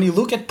Porto. When you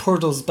look at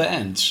Porto's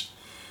bench,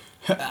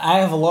 I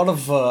have a lot of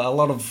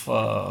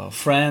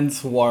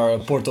friends who are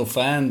Porto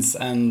fans,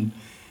 and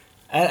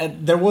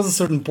there was a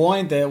certain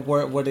point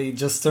where they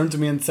just turned to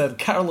me and said,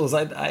 "Carlos,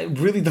 I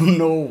really don't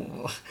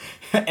know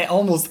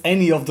almost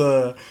any of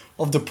the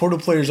Porto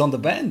players on the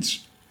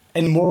bench."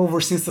 And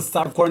moreover, since the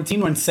start of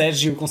quarantine, when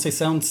Sergio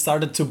Conceição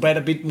started to bet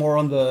a bit more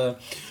on the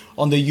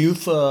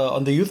youth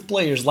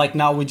players, like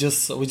now we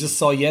just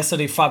saw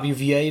yesterday Fabio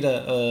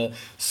Vieira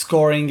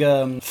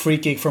scoring free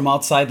kick from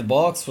outside the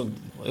box.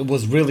 It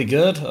was really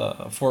good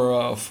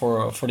for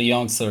the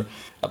youngster.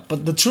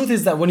 But the truth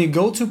is that when you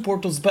go to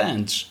Porto's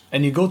bench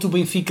and you go to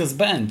Benfica's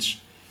bench,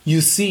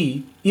 you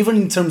see, even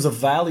in terms of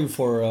value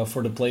for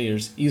the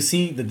players, you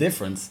see the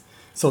difference.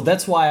 So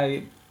that's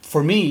why,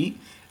 for me,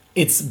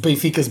 it's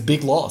Benfica's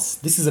big loss.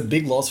 This is a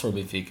big loss for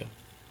Benfica.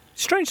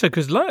 Strange though,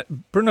 because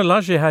Bruno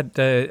Lage had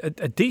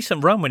a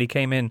decent run when he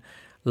came in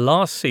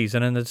last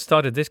season and had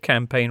started this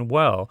campaign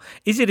well.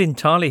 Is it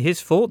entirely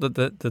his fault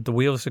that the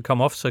wheels have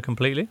come off so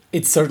completely?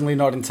 It's certainly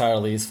not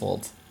entirely his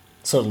fault.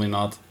 Certainly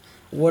not.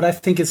 What I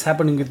think is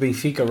happening with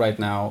Benfica right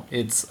now,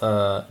 it's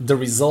the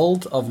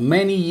result of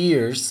many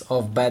years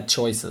of bad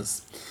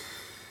choices.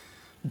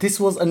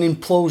 This was an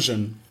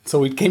implosion.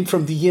 So it came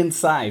from the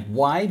inside.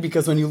 Why?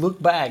 Because when you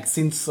look back,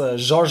 since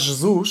Jorge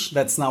Jesus,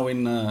 that's now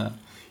in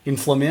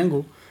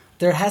Flamengo,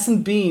 there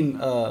hasn't been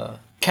a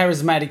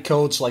charismatic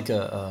coach, like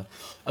a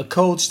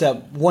coach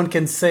that one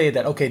can say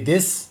that, okay,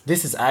 this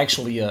is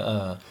actually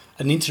an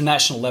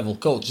international level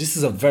coach. This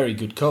is a very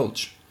good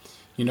coach.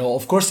 You know,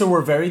 of course, there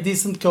were very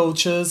decent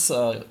coaches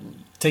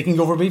taking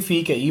over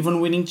Benfica,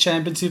 even winning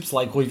championships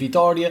like Rui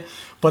Vitória.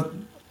 But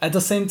at the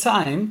same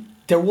time,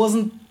 there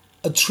wasn't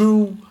a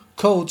true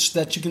coach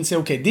that you can say,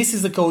 okay, this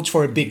is the coach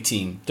for a big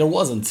team. There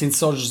wasn't since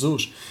Jorge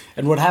Jesus.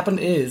 And what happened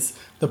is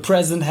the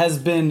president has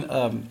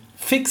been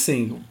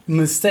fixing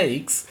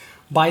mistakes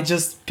by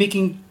just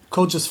picking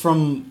coaches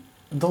from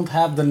don't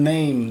have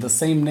the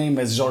same name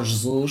as Jorge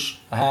Jesus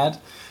had.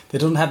 They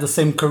don't have the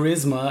same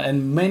charisma,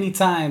 and many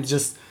times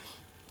just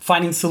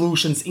finding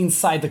solutions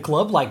inside the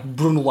club, like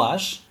Bruno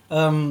Lage.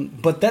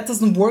 But that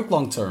doesn't work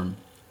long term,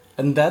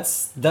 and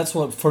that's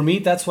what, for me,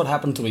 that's what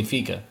happened to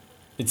Benfica.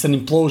 It's an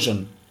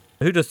implosion.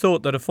 Who'd have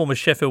thought that a former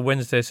Sheffield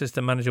Wednesday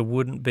assistant manager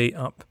wouldn't be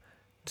up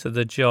to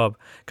the job?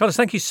 Carlos,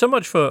 thank you so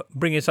much for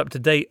bringing us up to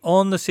date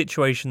on the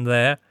situation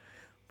there.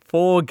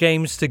 4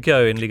 games to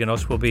go in Liga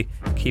NOS. We'll be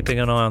keeping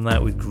an eye on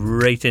that with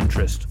great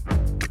interest.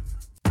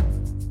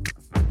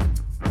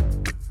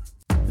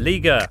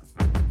 Liga.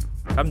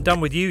 Haven't done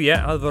with you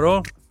yet,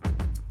 Alvaro.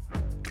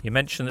 You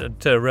mentioned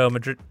that Real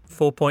Madrid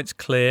 4 points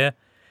clear.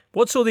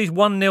 What's all these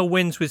 1-0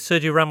 wins with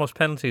Sergio Ramos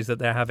penalties that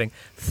they're having?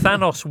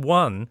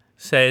 Thanos1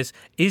 says,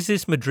 is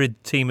this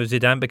Madrid team of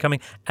Zidane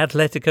becoming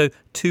Atletico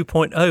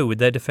 2.0 with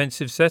their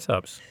defensive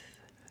setups?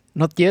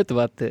 Not yet,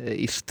 but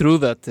it's true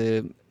that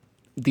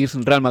this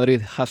Real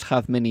Madrid has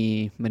had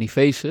many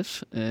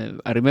phases.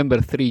 I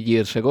remember 3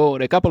 years ago,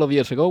 or a couple of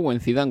years ago, when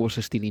Zidane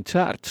was still in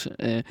charge.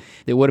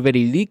 They were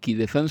very leaky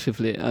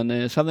defensively,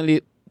 and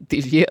suddenly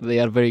this year they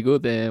are very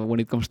good when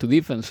it comes to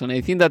defense. And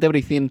I think that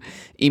everything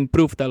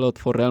improved a lot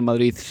for Real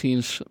Madrid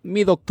since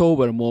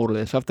mid-October, more or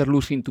less, after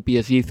losing to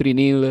PSG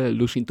 3-0,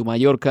 losing to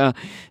Mallorca,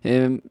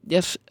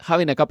 just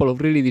having a couple of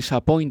really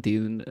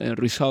disappointing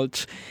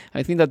results.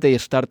 I think that they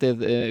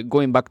started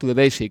going back to the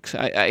basics.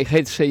 I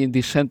hate saying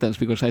this sentence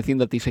because I think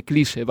that it's a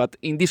cliche, but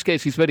in this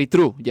case it's very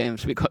true,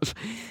 James, because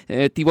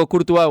Thibaut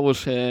Courtois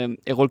was a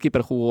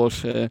goalkeeper who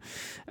was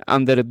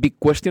under big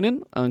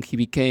questioning, and he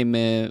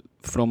became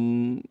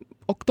from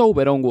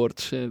October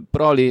onwards,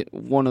 probably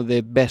one of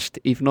the best,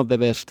 if not the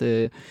best,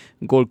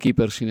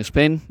 goalkeepers in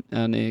Spain,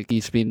 and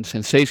he's been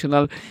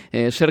sensational.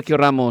 Sergio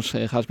Ramos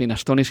has been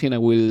astonishing. I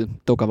will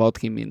talk about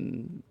him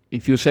in a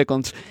few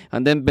seconds.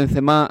 And then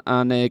Benzema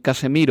and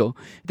Casemiro,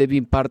 they've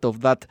been part of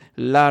that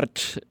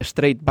large,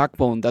 straight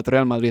backbone that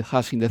Real Madrid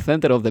has in the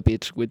center of the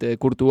pitch, with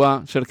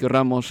Courtois, Sergio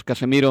Ramos,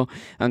 Casemiro,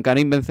 and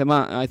Karim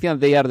Benzema. I think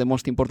they are the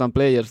most important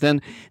players.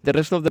 Then the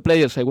rest of the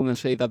players, I wouldn't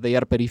say that they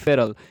are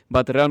peripheral,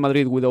 but Real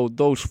Madrid, without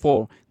those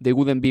four, they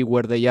wouldn't be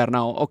where they are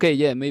now. Okay,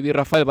 yeah, maybe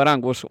Rafael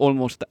Varane was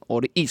almost,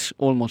 or is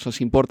almost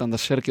as important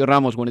as Sergio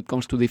Ramos when it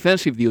comes to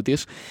defensive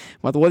duties.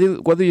 But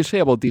what do you say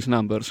about these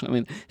numbers? I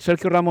mean,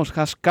 Sergio Ramos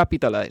has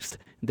capitalized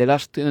the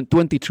last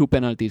 22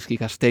 penalties he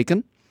has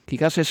taken. He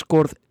has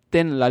scored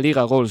 10 La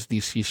Liga goals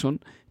this season,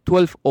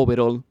 12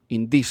 overall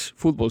in this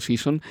football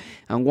season,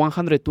 and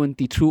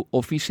 122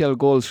 official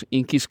goals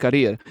in his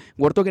career.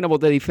 We're talking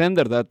about the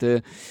defender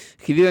that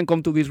he didn't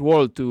come to this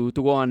world to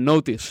go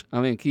unnoticed.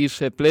 I mean,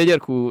 he's a player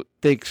who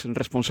takes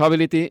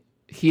responsibility,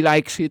 he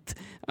likes it,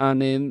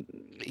 and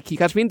he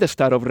has been the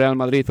star of Real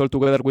Madrid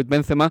altogether with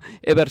Benzema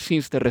ever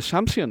since the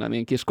resumption. I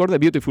mean, he scored a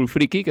beautiful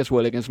free kick as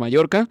well against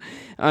Mallorca,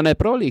 and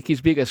probably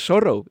his biggest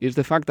sorrow is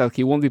the fact that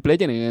he won't be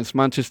playing against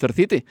Manchester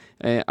City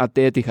at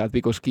the Etihad,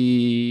 because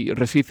he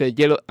received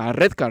a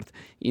red card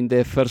in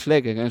the first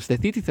leg against the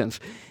Citizens.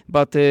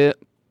 But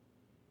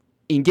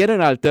in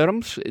general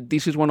terms,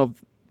 this is one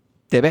of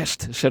the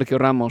best Sergio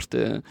Ramos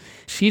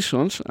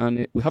seasons,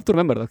 and we have to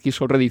remember that he's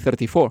already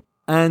 34.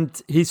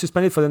 And he's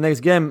suspended for the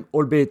next game,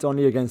 albeit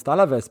only against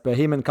Alaves, but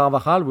him and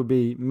Carvajal will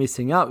be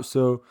missing out.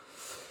 So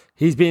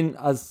he's been,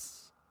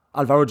 as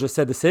Alvaro just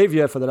said, the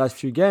savior for the last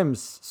few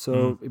games.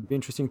 So it'd be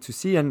interesting to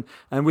see. And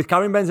with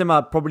Karim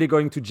Benzema probably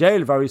going to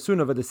jail very soon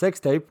over the sex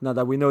tape, now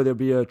that we know there'll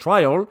be a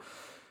trial,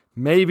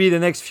 maybe the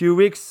next few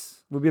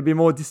weeks will be a bit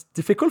more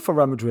difficult for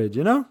Real Madrid,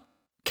 you know?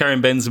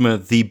 Karim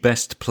Benzema, the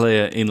best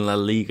player in La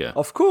Liga.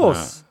 Of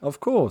course,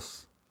 of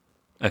course.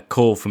 A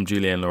call from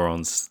Julien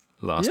Laurens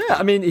last week.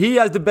 I mean, he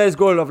has the best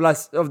goal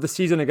of the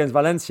season against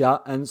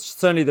Valencia, and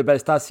certainly the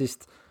best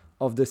assist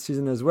of the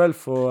season as well.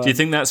 Do you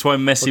think that's why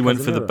Messi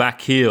went for the back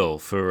heel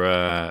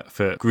for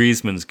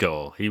Griezmann's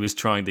goal? He was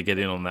trying to get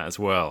in on that as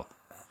well.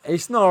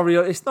 It's not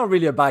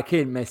really a back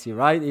heel, Messi,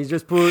 right? He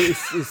just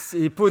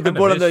he put the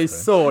ball under his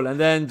soul and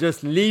then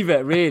just leave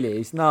it. Really,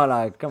 it's not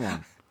like, come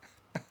on.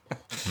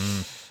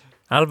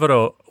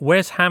 Alvaro,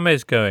 where's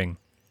James going?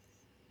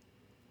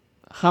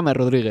 James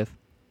Rodriguez.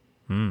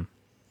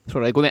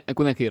 Sorry, I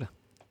couldn't hear.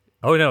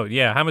 Oh no,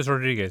 yeah, James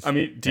Rodriguez. I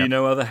mean, do you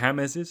know other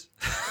Jameses?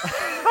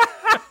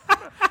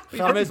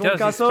 James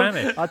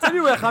Oncasol? I'll tell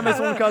you where James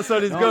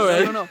Oncasol is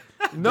going. No.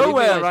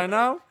 Nowhere right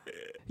now.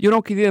 You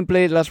know, he didn't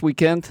play last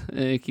weekend.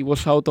 He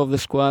was out of the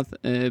squad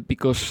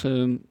because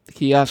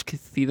he asked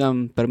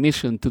Zidane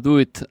permission to do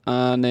it,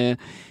 and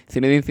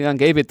Zinedine Zidane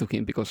gave it to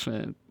him because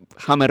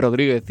James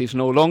Rodriguez is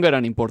no longer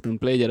an important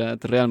player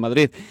at Real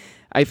Madrid.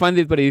 I find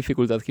it very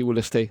difficult that he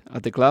will stay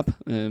at the club.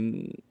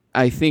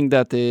 I think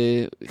that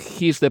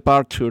his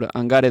departure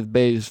and Gareth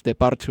Bale's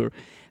departure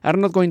are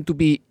not going to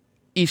be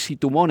easy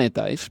to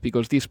monetize,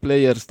 because these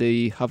players,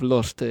 they have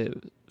lost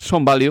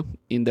some value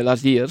in the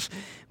last years,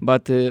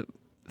 but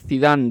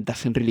Zidane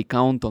doesn't really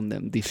count on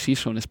them this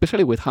season,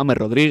 especially with James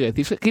Rodriguez.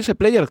 He's a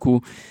player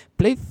who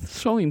played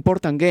some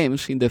important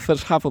games in the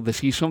first half of the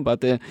season,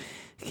 but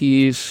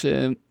his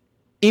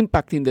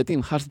impact in the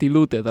team has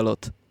diluted a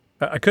lot.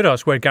 I could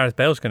ask where Gareth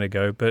Bale's going to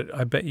go, but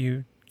I bet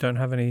you don't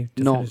have any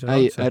definitive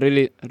answer. I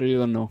really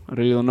don't know.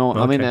 Okay.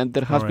 I mean,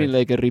 there has been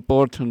like a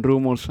reports and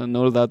rumors and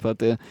all that,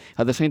 but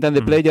at the same time,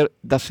 the player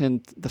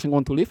doesn't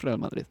want to leave Real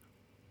Madrid.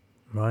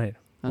 Right.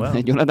 And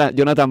well.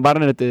 Jonathan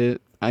Barnett,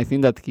 I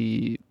think that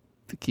he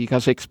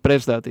has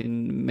expressed that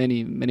in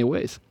many, many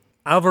ways.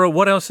 Alvaro,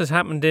 what else has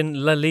happened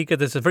in La Liga?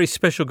 There's a very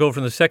special goal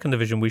from the second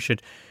division. We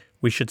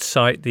should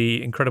cite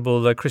the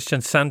incredible Christian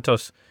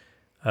Santos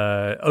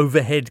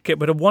overhead kick,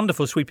 but a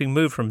wonderful sweeping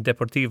move from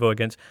Deportivo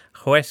against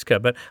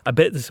Huesca. But I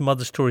bet there's some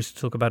other stories to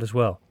talk about as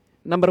well.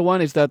 Number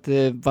one is that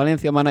the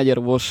Valencia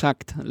manager was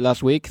sacked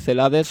last week,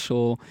 Celades,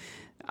 so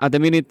At the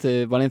minute,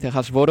 Valencia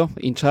has Boro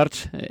in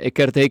charge, a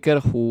caretaker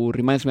who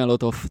reminds me a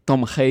lot of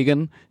Tom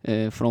Hagen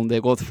from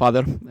The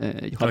Godfather.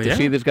 You have to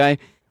see this guy.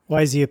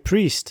 Why is he a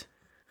priest?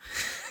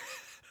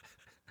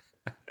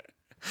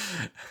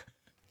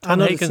 Tom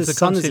Hagen's the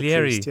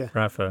consigliere, priest, yeah.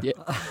 Rafa.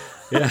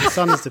 Yeah, the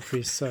son is the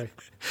priest, sorry.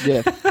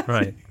 Yeah.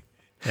 Right.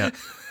 Yeah.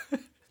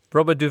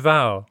 Robert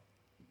Duval.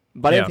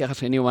 Valencia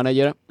has a new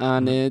manager,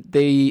 and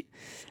they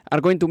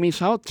are going to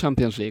miss out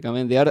Champions League. I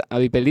mean, they are,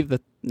 I believe,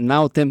 that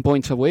now 10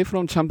 points away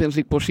from Champions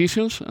League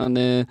positions, and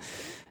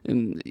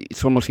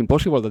it's almost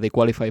impossible that they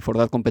qualify for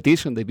that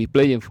competition. They've been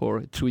playing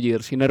for 2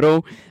 years in a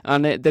row,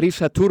 and there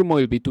is a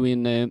turmoil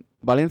between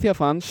Valencia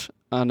fans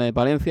and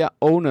Valencia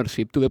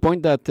ownership, to the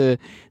point that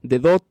the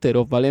daughter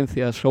of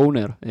Valencia's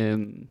owner,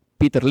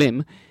 Peter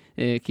Lim,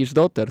 his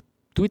daughter,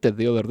 tweeted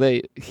the other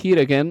day, "Here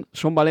again,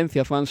 some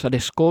Valencia fans are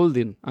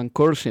scolding and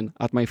cursing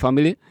at my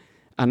family,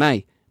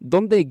 and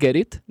don't they get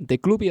it? The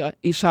club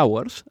is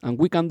ours, and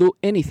we can do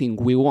anything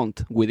we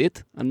want with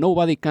it, and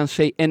nobody can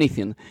say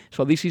anything."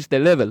 So this is the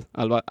level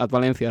at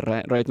Valencia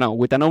right now,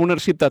 with an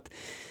ownership that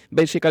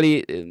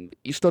basically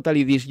is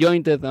totally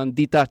disjointed and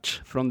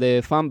detached from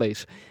the fan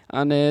base.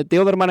 And the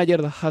other manager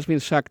that has been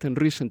sacked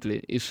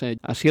recently is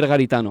Asier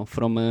Garitano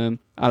from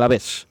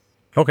Alaves.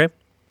 Okay.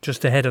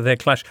 Just ahead of their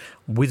clash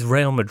with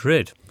Real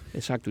Madrid.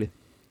 Exactly.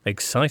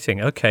 Exciting.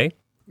 Okay.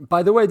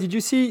 By the way, did you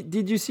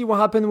see what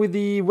happened with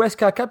the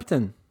Huesca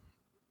captain,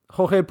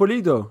 Jorge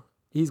Pulido?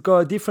 He's got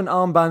a different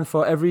armband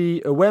for every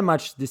away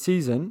match this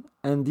season,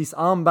 and this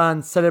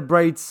armband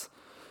celebrates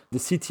the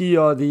city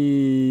or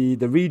the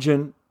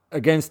region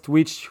against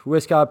which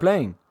Huesca are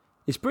playing.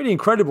 It's pretty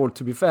incredible,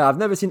 to be fair. I've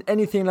never seen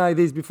anything like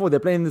this before. They're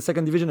playing in the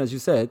second division, as you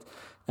said,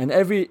 and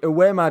every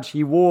away match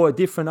he wore a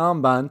different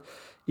armband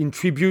in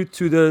tribute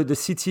to the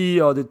city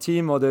or the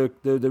team or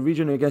the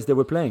region against they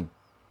were playing.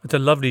 It's a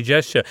lovely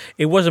gesture.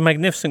 It was a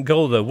magnificent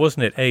goal, though,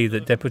 wasn't it,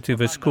 that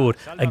Deportivo scored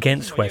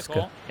against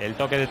Huesca? El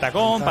toque de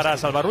tacón para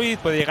Salva Ruiz,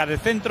 puede llegar del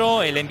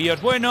centro, el envío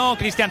es bueno,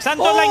 Cristian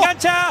Santos la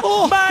engancha,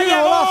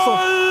 ¡vaya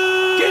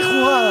gol! ¡Qué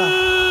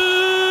jugada!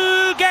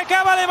 Que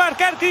acaba de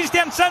marcar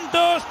Cristian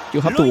Santos.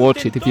 You have to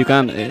watch it if you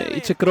can.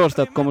 It's a cross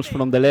that comes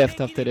from the left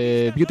after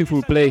a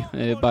beautiful play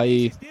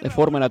by a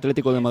former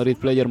Atlético de Madrid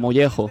player,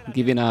 Mollejo,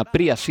 giving a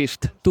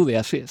pre-assist to the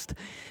assist.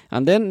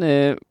 And then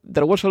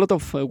there was a lot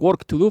of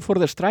work to do for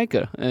the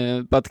striker,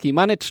 but he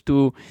managed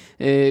to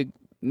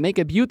make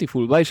a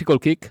beautiful bicycle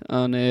kick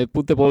and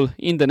put the ball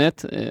in the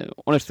net.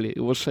 Honestly,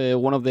 it was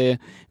one of the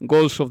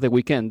goals of the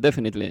weekend,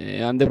 definitely.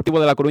 And Deportivo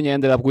de La Coruña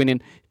ended up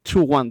winning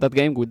 2-1 that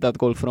game with that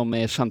goal from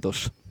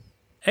Santos.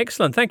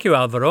 Excellent. Thank you,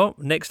 Alvaro.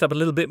 Next up, a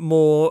little bit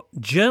more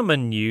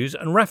German news.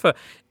 And Rafa,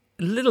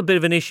 a little bit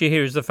of an issue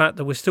here is the fact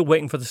that we're still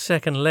waiting for the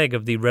second leg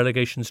of the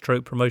relegation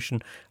stroke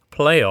promotion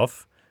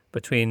playoff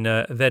between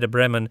Werder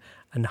Bremen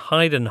and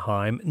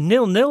Heidenheim.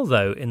 0-0,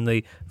 though, in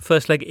the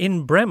first leg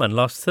in Bremen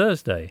last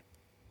Thursday.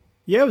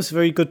 Yeah, it was a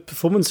very good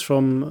performance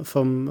from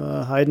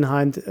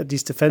Heidenheim, at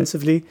least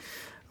defensively.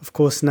 Of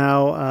course,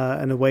 now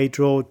an away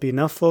draw would be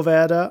enough for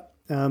Werder.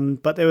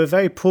 But they were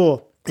very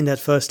poor in that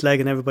first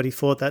leg, and everybody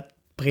thought that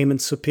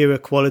Bremen's superior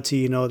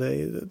quality,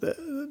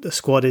 the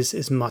squad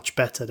is much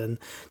better than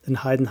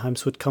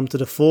Heidenheim's would come to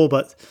the fore.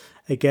 But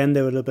again,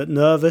 they were a little bit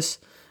nervous,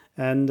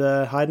 and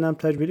Heidenheim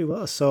played really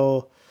well.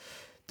 So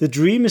the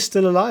dream is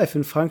still alive,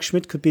 and Frank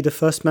Schmidt could be the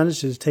first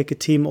manager to take a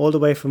team all the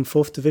way from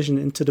 4th division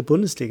into the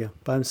Bundesliga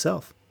by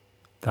himself.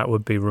 That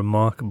would be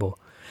remarkable.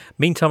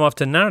 Meantime,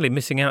 after narrowly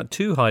missing out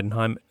to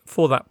Heidenheim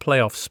for that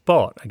playoff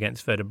spot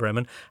against Werder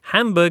Bremen,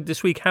 Hamburg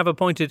this week have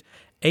appointed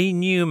a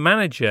new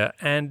manager,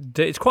 and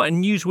it's quite a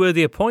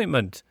newsworthy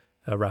appointment,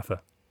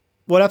 Rafa.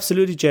 Well,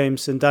 absolutely,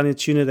 James. And Daniel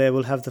Thune there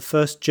will have the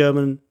first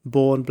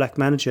German-born black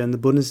manager in the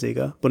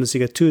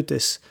Bundesliga 2 at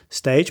this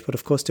stage, but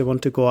of course they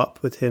want to go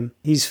up with him.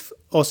 He's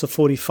also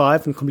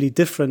 45 and completely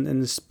different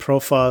in his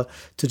profile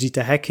to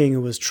Dieter Hecking,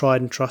 who was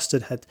tried and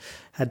trusted,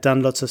 had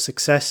done lots of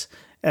success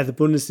at the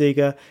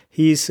Bundesliga.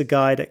 He's a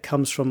guy that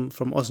comes from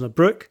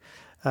Osnabrück,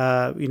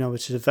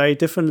 which is a very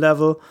different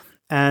level.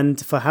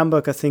 And for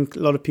Hamburg, I think a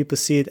lot of people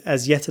see it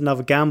as yet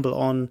another gamble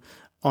on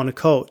a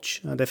coach.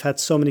 They've had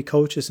so many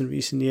coaches in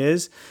recent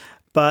years,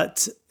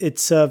 but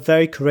it's a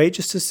very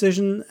courageous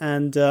decision.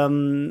 And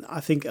I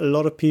think a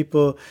lot of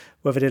people,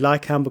 whether they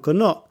like Hamburg or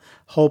not,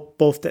 hope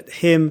both that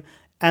him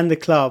and the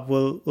club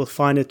will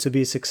find it to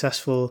be a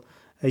successful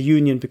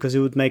union, because it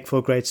would make for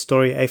a great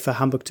story, A, for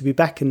Hamburg to be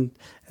back, and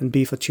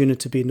B, for Thune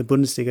to be in the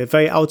Bundesliga. A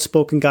very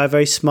outspoken guy,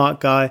 very smart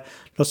guy.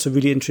 Lots of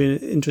really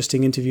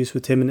interesting interviews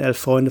with him in Elf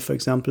Freunde, for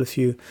example, if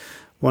you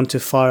want to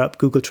fire up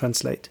Google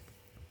Translate.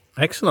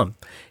 Excellent.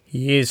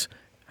 He is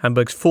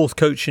Hamburg's fourth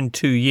coach in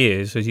 2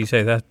 years. As you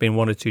say, there's been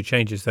one or two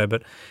changes there,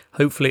 but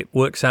hopefully it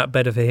works out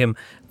better for him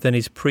than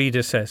his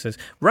predecessors.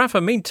 Rafa,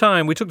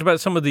 meantime, we talked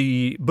about some of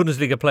the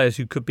Bundesliga players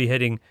who could be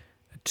heading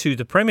to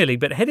the Premier League,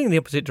 but heading in the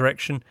opposite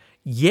direction,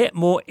 yet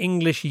more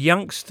English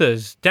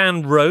youngsters.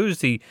 Dan Rose,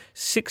 the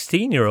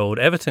 16-year-old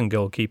Everton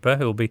goalkeeper,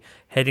 who will be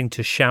heading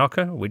to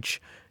Schalke, which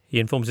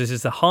he informs us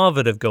is the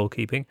Harvard of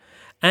goalkeeping.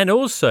 And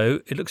also,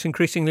 it looks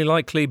increasingly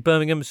likely,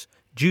 Birmingham's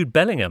Jude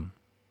Bellingham.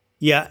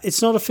 Yeah,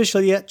 it's not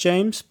official yet,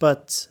 James,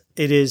 but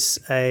it is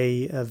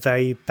a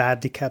very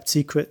badly kept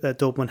secret that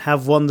Dortmund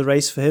have won the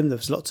race for him. There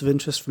was lots of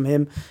interest from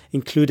him,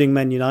 including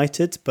Man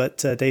United, but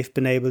they've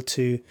been able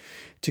to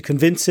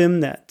convince him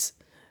that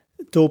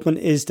Dortmund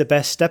is the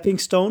best stepping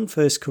stone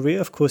for his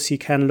career. Of course, he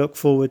can look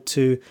forward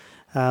to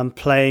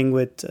playing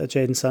with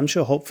Jadon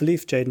Sancho, hopefully,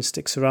 if Jadon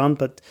sticks around.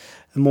 But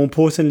more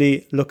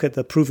importantly, look at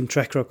the proven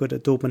track record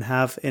that Dortmund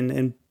have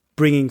in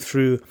bringing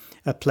through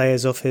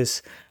players of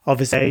his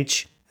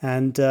age.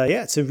 And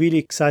it's a really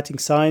exciting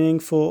signing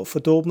for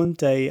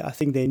Dortmund. I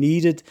think they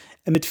needed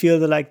a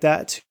midfielder like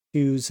that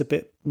who's a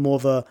bit more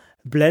of a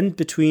blend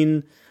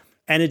between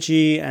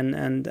energy and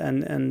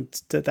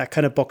that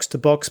kind of box to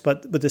box,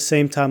 but at the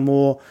same time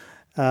more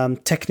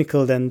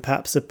technical than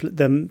perhaps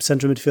the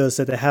central midfielders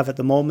that they have at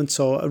the moment.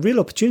 So a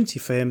real opportunity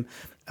for him,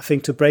 I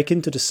think, to break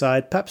into the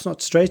side, perhaps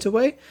not straight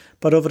away,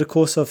 but over the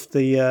course of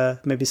the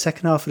maybe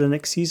second half of the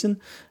next season.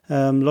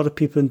 A lot of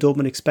people in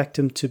Dortmund expect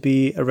him to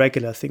be a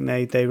regular. I think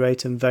they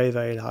rate him very,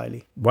 very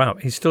highly. Wow,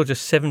 he's still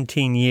just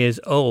 17 years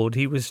old.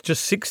 He was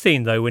just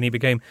 16, though, when he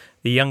became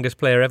the youngest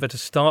player ever to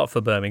start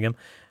for Birmingham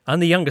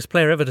and the youngest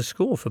player ever to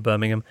score for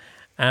Birmingham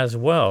as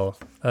well.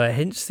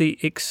 Hence the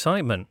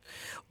excitement.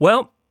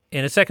 Well,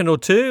 in a second or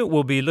two,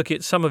 we'll be looking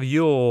at some of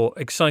your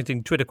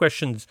exciting Twitter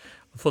questions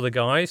for the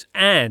guys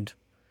and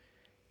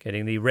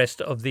getting the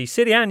rest of the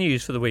Serie A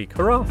news for the week.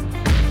 Hurrah!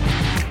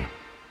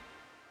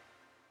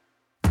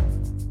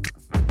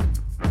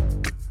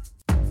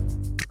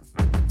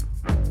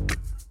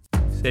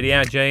 Serie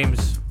A,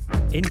 James.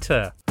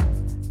 Inter.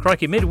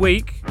 Crikey,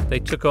 midweek, they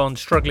took on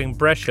struggling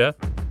Brescia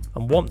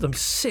and whomped them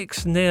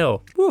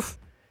 6-0. Woof!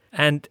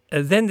 And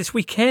then this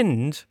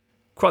weekend,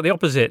 quite the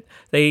opposite.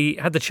 They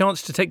had the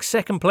chance to take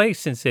second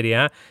place in Serie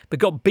A, but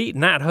got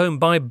beaten at home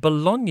by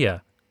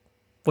Bologna.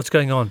 What's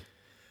going on?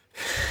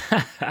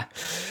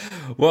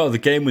 Well, the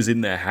game was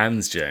in their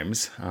hands,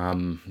 James.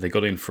 They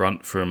got in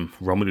front from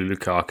Romelu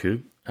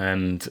Lukaku,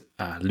 and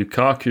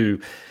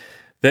Lukaku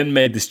then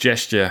made this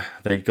gesture.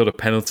 They got a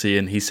penalty,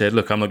 and he said,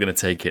 look, I'm not going to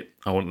take it.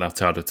 I want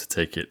Lautaro to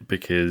take it,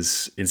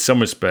 because in some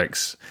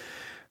respects,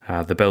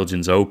 the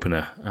Belgians'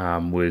 opener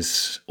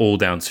was all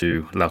down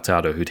to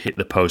Lautaro, who'd hit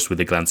the post with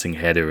a glancing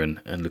header, and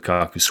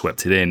Lukaku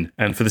swept it in.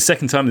 And for the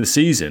second time in the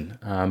season,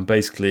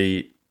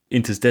 basically,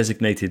 Inter's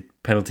designated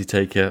penalty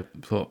taker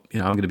thought,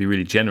 I'm going to be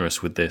really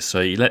generous with this. So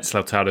he lets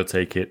Lautaro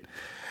take it.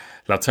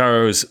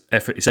 Lautaro's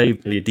effort is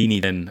saved.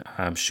 Liadini then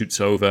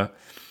shoots over.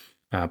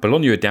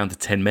 Bologna are down to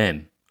 10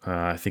 men,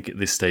 I think, at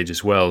this stage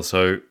as well.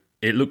 So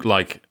it looked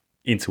like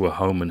Inter were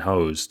home and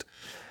hosed.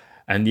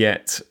 And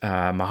yet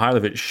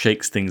Mihailovic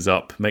shakes things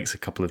up, makes a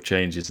couple of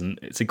changes. And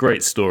it's a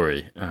great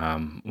story,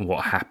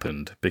 what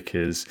happened,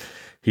 because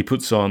he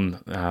puts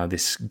on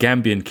this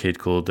Gambian kid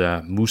called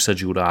Musa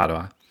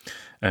Jurara.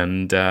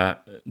 And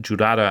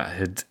Jurara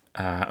had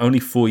only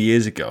 4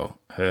 years ago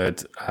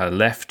had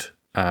left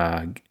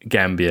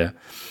Gambia,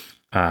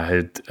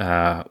 had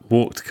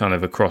walked kind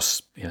of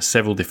across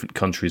several different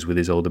countries with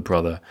his older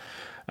brother,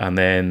 and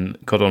then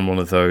got on one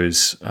of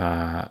those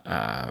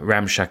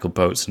ramshackle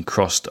boats and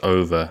crossed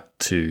over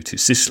to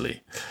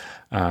Sicily.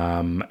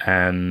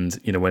 And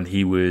when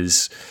he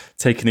was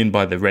taken in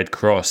by the Red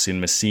Cross in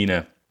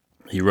Messina,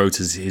 he wrote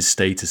his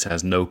status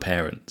as no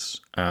parents,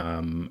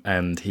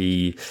 and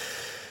he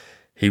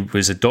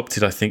was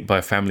adopted, I think, by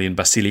a family in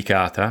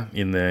Basilicata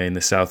in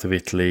the south of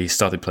Italy.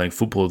 Started playing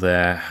football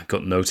there,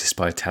 got noticed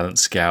by a talent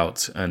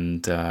scout,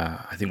 and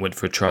I think went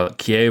for a trial at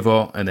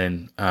Chievo, and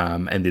then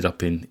ended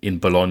up in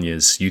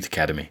Bologna's youth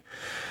academy.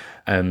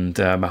 And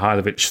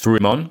Mihailovic threw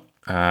him on,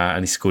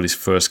 and he scored his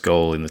first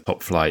goal in the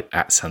top flight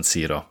at San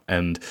Siro.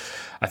 And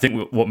I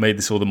think what made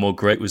this all the more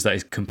great was that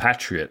his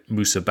compatriot,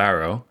 Musa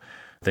Barrow,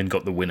 then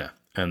got the winner.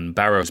 And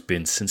Barrow's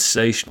been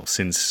sensational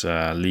since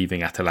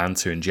leaving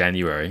Atalanta in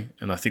January.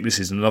 And I think this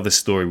is another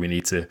story we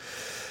need to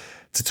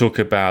talk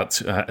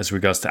about as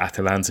regards to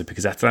Atalanta,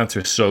 because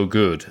Atalanta is so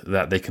good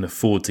that they can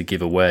afford to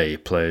give away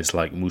players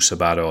like Musa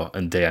Barrow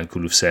and Dejan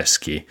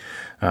Kulusevski,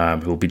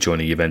 who will be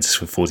joining Juventus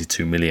for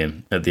 42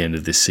 million at the end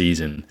of this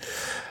season.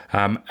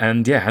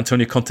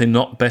 Antonio Conte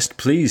not best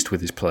pleased with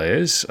his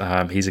players.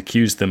 He's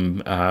accused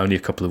them only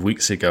a couple of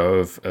weeks ago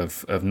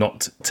of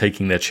not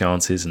taking their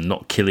chances and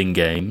not killing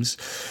games,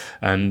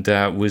 and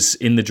was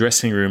in the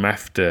dressing room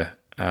after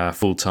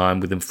full time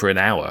with them for an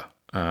hour,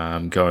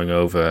 going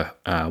over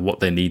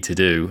what they need to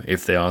do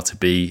if they are to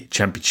be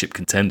championship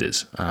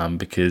contenders.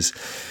 Because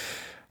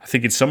I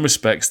think in some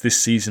respects this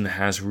season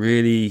has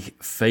really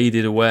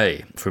faded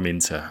away from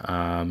Inter.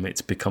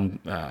 It's become,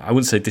 I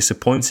wouldn't say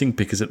disappointing,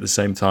 because at the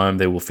same time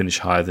they will finish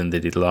higher than they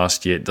did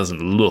last year. It doesn't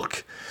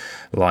look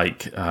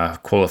like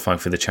qualifying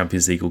for the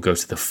Champions League will go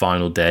to the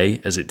final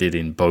day, as it did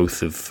in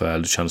both of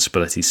Luciano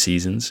Spalletti's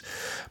seasons.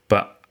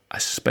 But I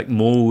suspect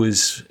more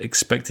was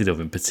expected of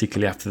him,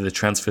 particularly after the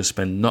transfer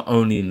spend, not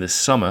only in the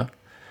summer,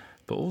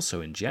 but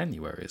also in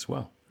January as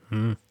well.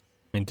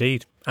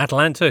 Indeed.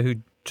 Atalanta, who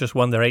just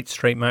won their 8th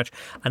straight match,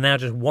 and now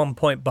just 1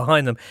 point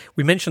behind them.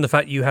 We mentioned the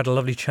fact you had a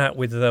lovely chat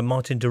with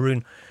Martin de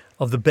Roon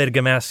of the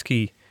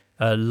Bergamaschi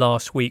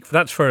last week.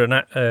 That's for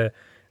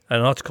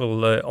an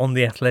article on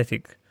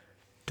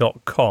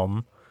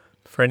theathletic.com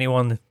for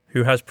anyone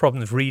who has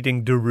problems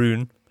reading De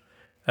Roon.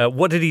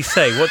 What did he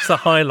say? What's the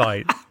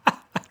highlight?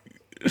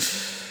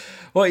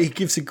 Well, he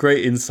gives a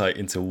great insight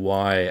into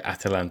why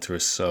Atalanta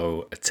is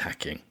so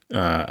attacking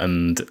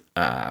and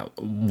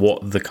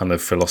what the kind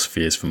of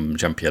philosophy is from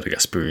Gianpiero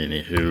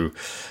Gasperini, who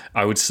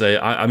I would say,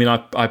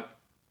 I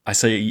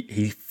say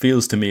he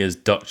feels to me as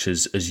Dutch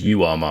as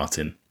you are,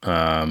 Martin,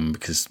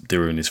 because De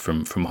Roon is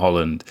from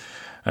Holland.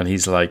 And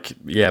he's like,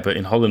 yeah, but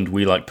in Holland,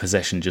 we like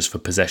possession just for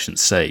possession's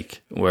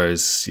sake.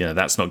 Whereas,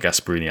 that's not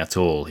Gasperini at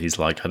all. He's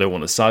like, I don't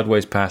want a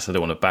sideways pass. I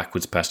don't want a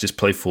backwards pass. Just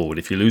play forward.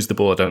 If you lose the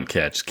ball, I don't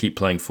care. Just keep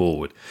playing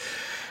forward.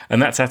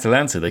 And that's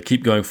Atalanta. They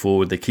keep going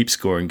forward. They keep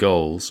scoring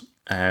goals.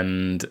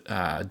 And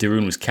De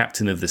Roon was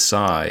captain of the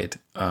side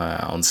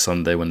on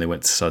Sunday when they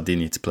went to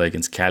Sardinia to play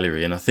against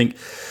Cagliari. And I think,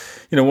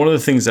 one of the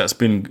things that's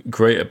been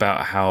great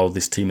about how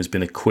this team has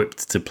been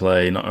equipped to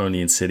play not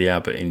only in Serie A,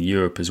 but in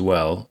Europe as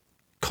well,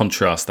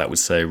 contrast that with,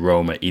 say,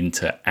 Roma,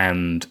 Inter,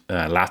 and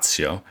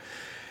Lazio,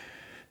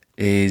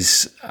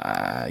 is,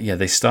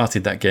 they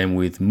started that game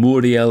with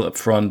Muriel up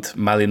front,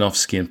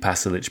 Malinovsky and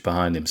Pasalic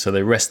behind him. So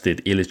they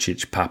rested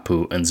Ilicic,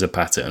 Papu, and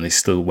Zapata, and they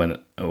still went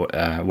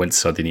to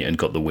Sardinia and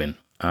got the win.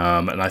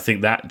 And I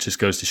think that just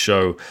goes to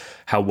show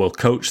how well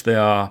coached they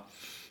are,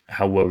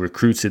 how well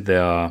recruited they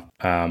are,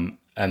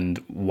 and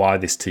why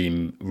this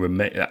team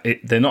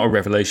they're not a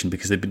revelation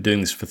because they've been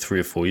doing this for 3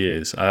 or 4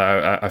 years.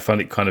 I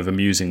find it kind of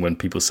amusing when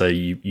people say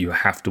you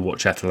have to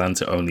watch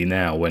Atalanta only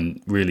now,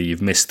 when really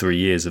you've missed 3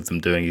 years of them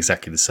doing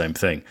exactly the same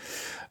thing.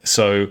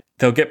 So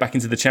they'll get back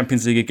into the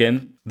Champions League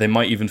again. They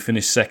might even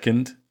finish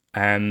second.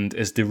 And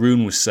as De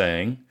Roon was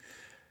saying,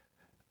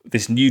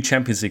 this new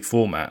Champions League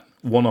format,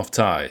 one-off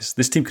ties,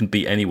 this team can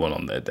beat anyone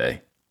on their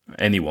day.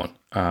 Anyone.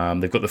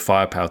 They've got the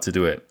firepower to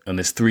do it, and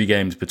there's 3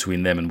 games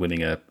between them and winning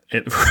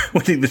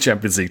the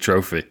Champions League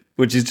trophy,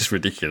 which is just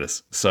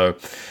ridiculous. So,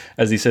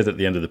 as he said at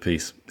the end of the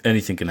piece,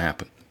 anything can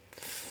happen.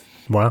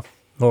 Wow.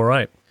 All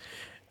right.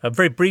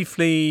 Very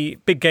briefly,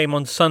 big game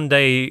on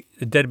Sunday,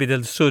 Derby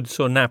del Sud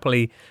saw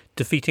Napoli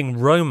defeating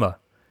Roma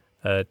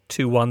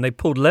 2-1. They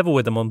pulled level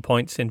with them on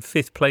points in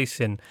 5th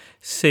place in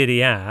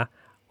Serie A.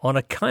 On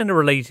a kind of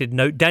related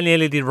note,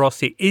 Daniele De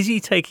Rossi, is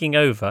he taking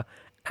over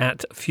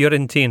at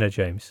Fiorentina,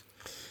 James?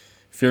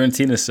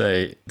 Fiorentina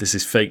say this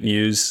is fake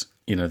news.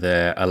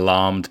 They're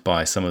alarmed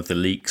by some of the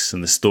leaks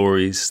and the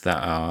stories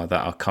that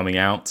are coming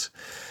out.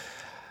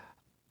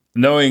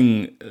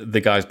 Knowing the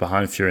guys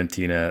behind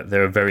Fiorentina,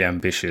 they're a very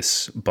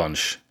ambitious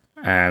bunch.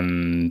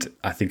 And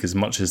I think as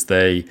much as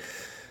they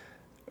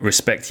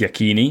respect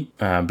Iachini,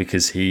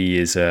 because he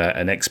is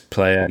an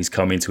ex-player, he's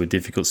come into a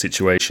difficult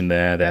situation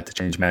there. They had to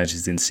change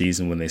managers in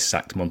season when they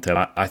sacked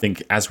Montella. I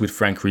think as with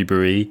Franck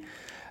Ribéry,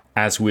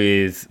 as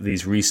with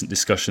these recent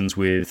discussions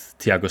with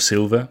Thiago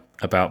Silva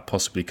about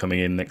possibly coming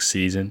in next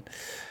season,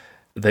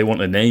 they want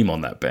a name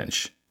on that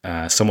bench,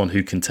 someone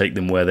who can take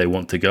them where they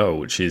want to go,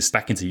 which is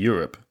back into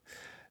Europe.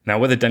 Now,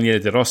 whether Daniele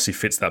De Rossi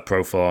fits that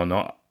profile or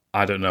not,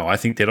 I don't know. I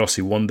think De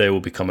Rossi one day will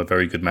become a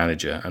very good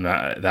manager, and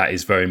that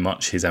is very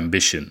much his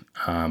ambition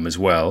as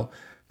well.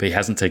 But he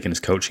hasn't taken his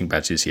coaching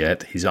badges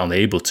yet. He's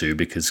unable to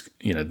because,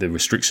 the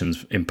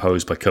restrictions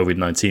imposed by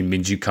COVID-19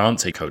 means you can't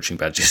take coaching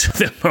badges at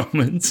the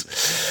moment.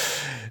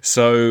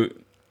 So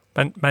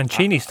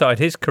Mancini started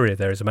his career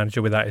there as a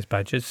manager without his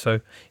badges, so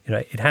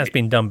it has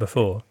been done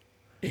before.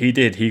 He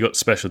did. He got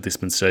special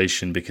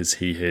dispensation because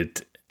he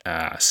had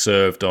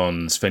served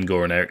on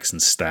Sven-Goran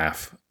Eriksson's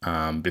staff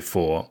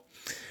before.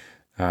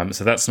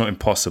 So that's not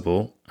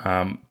impossible.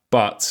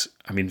 But,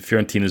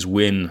 Fiorentina's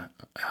win,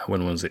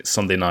 when was it?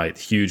 Sunday night,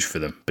 huge for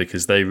them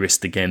because they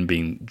risked again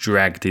being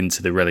dragged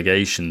into the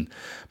relegation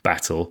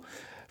battle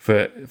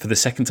for the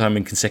second time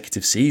in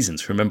consecutive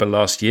seasons. Remember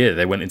last year,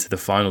 they went into the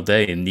final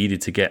day and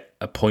needed to get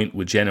a point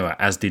with Genoa,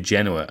 as did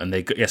Genoa. And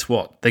guess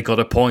what? They got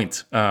a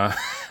point.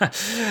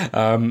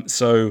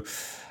 So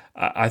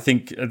I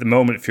think at the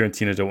moment,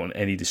 Fiorentina don't want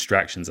any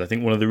distractions. I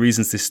think one of the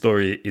reasons this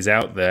story is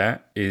out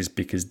there is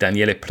because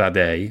Daniele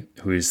Pradei,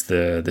 who is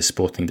the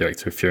sporting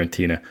director of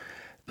Fiorentina,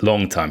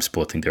 long-time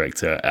sporting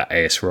director at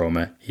AS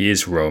Roma, he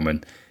is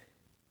Roman.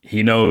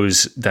 He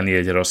knows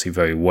Daniele De Rossi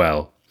very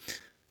well.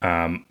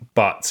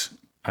 But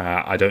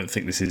I don't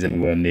think this is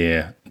anywhere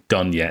near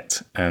done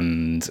yet.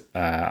 And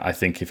I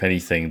think, if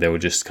anything, there were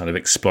just kind of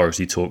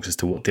exploratory talks as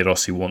to what De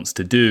Rossi wants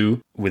to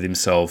do with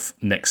himself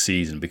next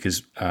season.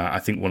 Because I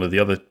think one of the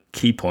other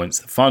key points,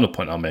 the final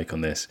point I'll make on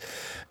this,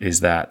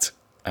 is that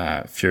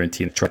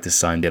Fiorentina tried to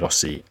sign De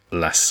Rossi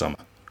last summer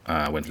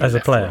when he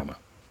left Roma.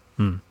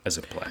 As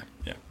a player,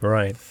 yeah.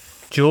 Right.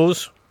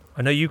 Jules,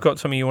 I know you've got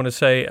something you want to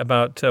say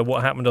about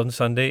what happened on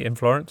Sunday in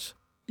Florence.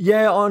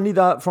 Yeah, only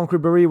that Franck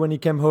Ribéry, when he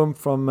came home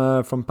from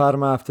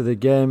Parma after the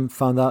game,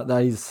 found out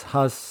that his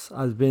house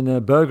has been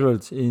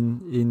burglared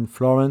in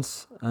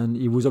Florence, and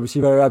he was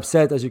obviously very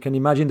upset. As you can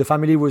imagine, the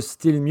family was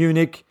still in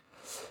Munich,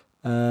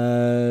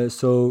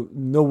 so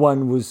no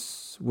one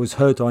was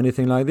hurt or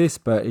anything like this,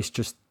 but it's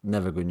just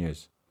never good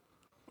news.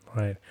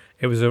 Right.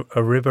 It was a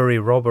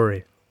Ribéry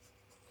robbery.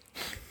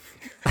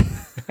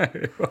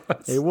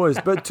 It was.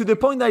 But to the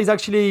point that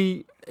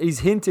he's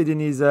hinted in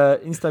his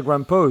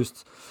Instagram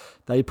post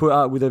that he put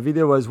out with a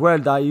video as well,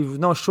 that he's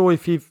not sure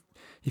if he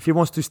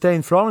wants to stay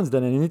in Florence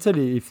then and in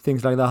Italy if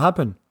things like that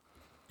happen.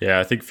 Yeah,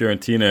 I think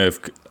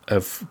Fiorentina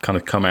have kind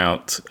of come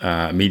out,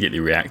 immediately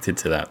reacted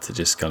to that, to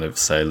just kind of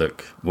say,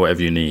 look,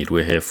 whatever you need,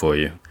 we're here for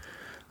you.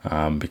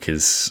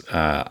 Because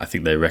I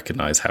think they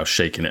recognise how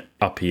shaken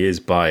up he is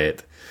by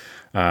it.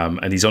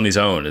 And he's on his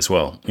own as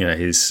well. You know,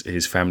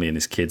 his family and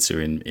his kids are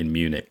in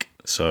Munich.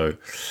 So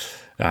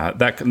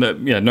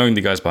knowing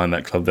the guys behind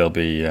that club, they'll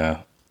be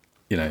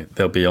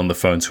on the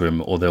phone to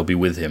him or they'll be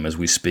with him as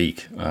we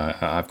speak.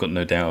 I've got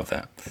no doubt of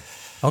that.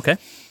 Okay,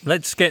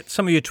 let's get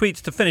some of your tweets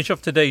to finish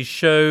off today's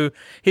show.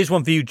 Here's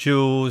one for you,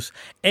 Jules.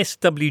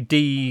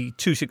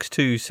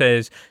 SWD262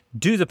 says,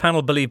 do the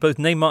panel believe both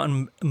Neymar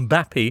and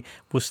Mbappe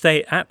will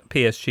stay at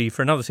PSG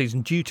for another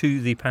season due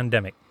to the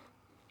pandemic?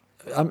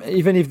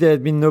 Even if there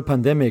had been no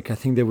pandemic, I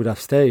think they would have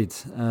stayed.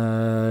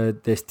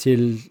 They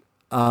still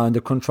are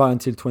under contract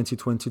until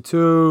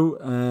 2022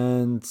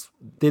 and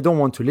they don't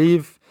want to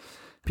leave.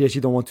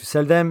 PSG don't want to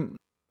sell them.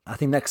 I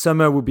think next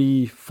summer will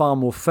be far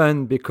more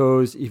fun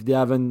because if they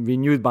haven't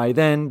renewed by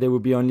then, there will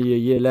be only a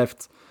year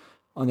left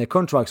on their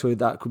contract. So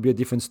that could be a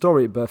different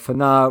story. But for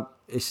now,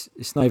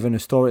 it's not even a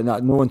story.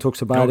 Like, no one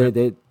talks about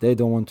it. They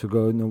don't want to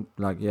go.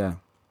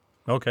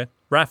 Okay.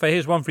 Rafa,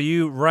 here's one for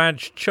you.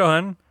 Raj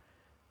Chauhan.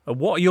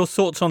 What are your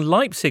thoughts on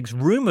Leipzig's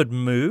rumoured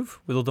move,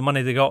 with all the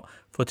money they got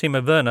for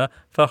Timo Werner,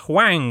 for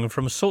Hwang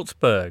from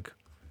Salzburg?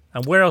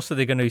 And where else are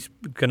they going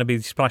to be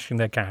splashing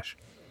their cash?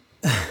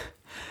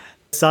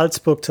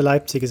 Salzburg to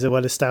Leipzig is a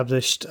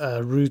well-established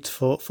route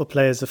for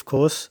players, of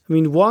course. I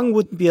mean, Hwang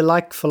wouldn't be a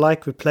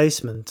like-for-like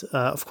replacement.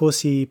 Of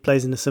course, he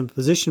plays in a similar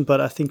position, but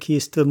I think he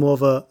is still more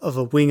of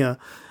a winger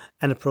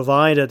and a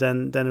provider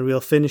than a real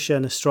finisher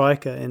and a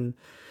striker.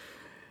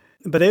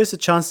 But there's a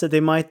chance that they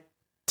might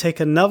take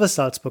another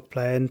Salzburg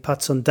player in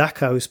Patson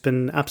Daka, who's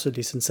been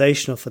absolutely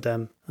sensational for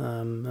them.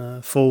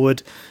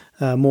 Forward,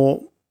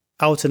 more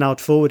out-and-out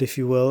forward, if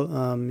you will.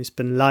 He's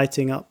been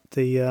lighting up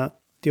the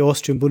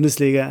Austrian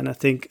Bundesliga, and I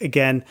think,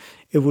 again,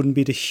 it wouldn't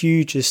be the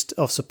hugest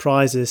of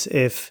surprises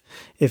if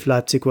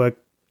Leipzig were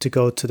to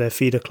go to their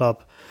feeder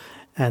club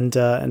and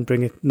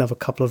bring another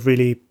couple of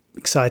really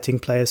exciting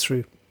players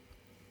through.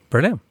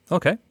 Brilliant.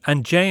 Okay.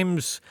 And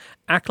James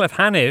Aklef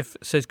Hanif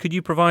says, could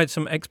you provide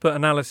some expert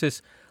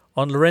analysis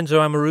on Lorenzo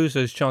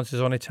Amoruso's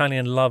chances on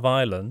Italian Love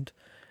Island?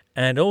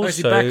 And also, is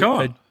he back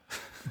on?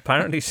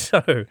 Apparently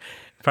so.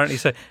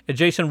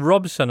 Jason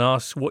Robson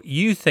asks what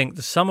you think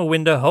the summer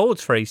window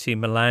holds for AC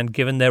Milan,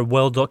 given their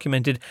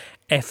well-documented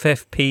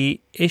FFP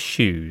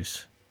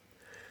issues.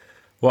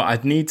 Well,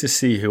 I'd need to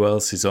see who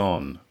else is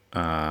on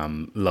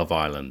Love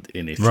Island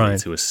in Italy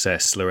to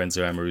assess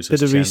Lorenzo Amoruso's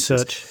bit of chances.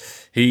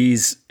 research.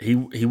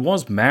 He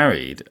was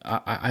married.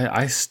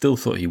 I still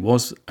thought he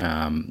was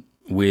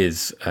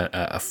with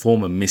a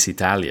former Miss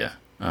Italia.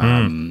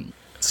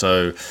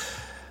 So,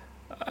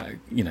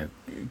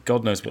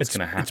 God knows what's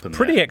going to happen. It's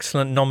pretty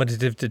excellent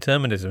nominative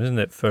determinism, isn't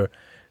it, for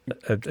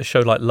a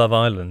show like Love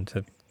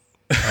Island,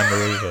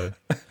 Amoruso?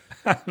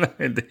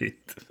 Indeed.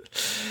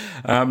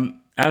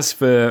 As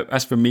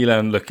for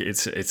Milan, look,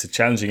 it's a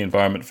challenging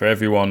environment for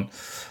everyone.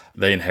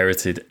 They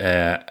inherited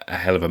a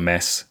hell of a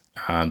mess.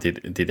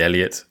 Did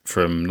Elliot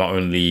from not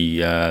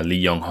only Lee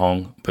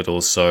Yong-hong, but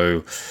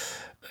also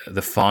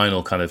the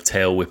final kind of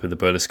tail whip of the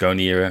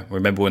Berlusconi era.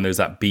 Remember when there was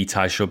that B.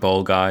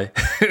 Taisho guy?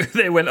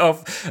 They went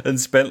off and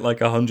spent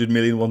like 100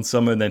 million one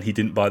summer, and then he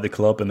didn't buy the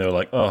club, and they were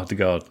like, oh, to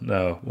God,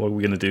 no, what are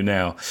we going to do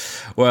now?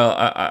 Well,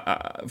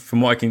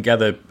 from what I can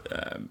gather,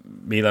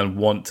 Milan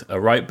want a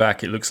right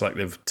back. It looks like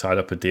they've tied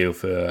up a deal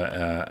for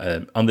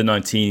an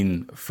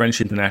under-19 French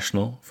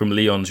international from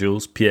Lyon,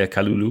 Jules, Pierre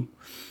Kalulu.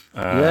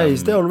 Yeah,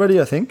 he's there already,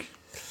 I think.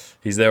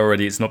 He's there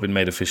already. It's not been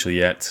made official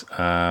yet.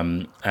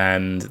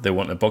 And they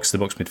want a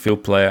box-to-box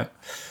midfield player,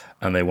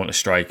 and they want a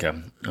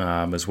striker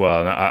as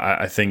well. And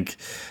I think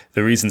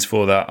the reasons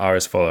for that are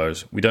as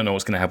follows. We don't know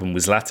what's going to happen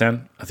with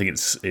Zlatan. I think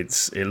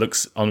it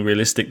looks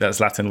unrealistic that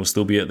Zlatan will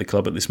still be at the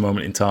club at this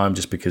moment in time,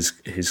 just because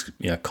his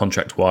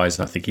contract-wise,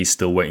 and I think he's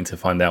still waiting to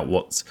find out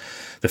what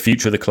the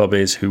future of the club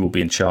is, who will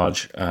be in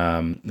charge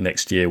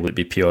next year. Will it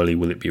be Pioli?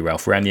 Will it be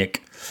Ralf Rangnick?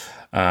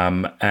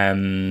 In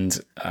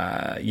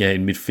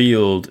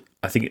midfield,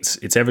 I think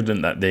it's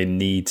evident that they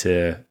need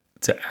to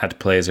add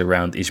players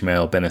around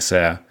Ismael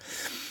Benacer,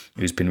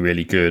 who's been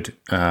really good,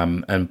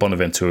 and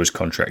Bonaventura's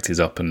contract is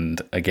up, and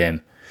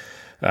again,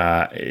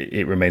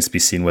 it remains to be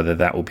seen whether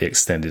that will be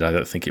extended. I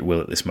don't think it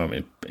will at this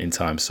moment in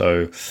time.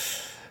 So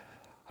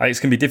I think it's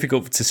going to be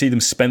difficult to see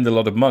them spend a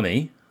lot of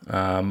money,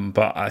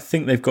 but I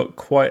think they've got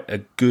quite a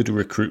good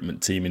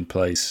recruitment team in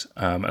place.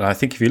 And I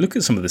think if you look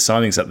at some of the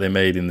signings that they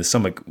made in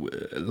the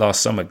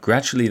last summer,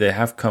 gradually they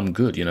have come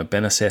good.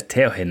 Benacer,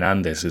 Theo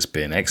Hernandez has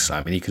been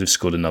excellent. I mean, he could have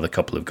scored another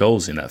couple of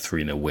goals in that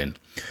 3-0 win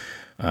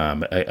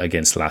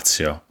against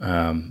Lazio.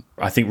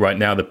 I think right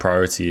now the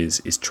priority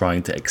is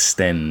trying to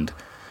extend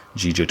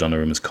Gigio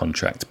Donnarumma's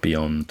contract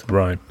beyond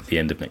the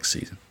end of next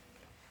season.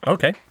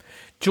 Okay.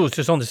 Jules,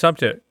 just on the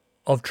subject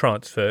of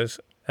transfers,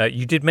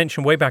 You did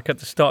mention way back at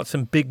the start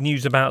some big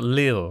news about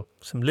Lille.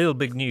 Some little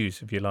big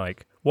news, if you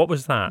like. What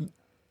was that?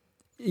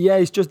 Yeah,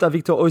 it's just that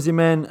Victor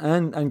Osimhen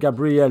and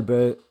Gabriel,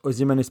 but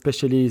Osimhen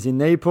especially is in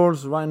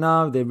Naples right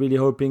now. They're really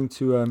hoping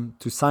to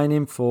sign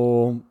him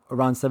for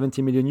around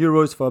 70 million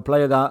euros for a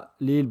player that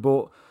Lille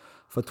bought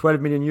for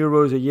 12 million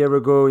euros a year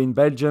ago in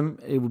Belgium.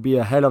 It would be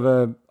a hell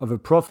of a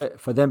profit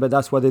for them, but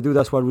that's what they do.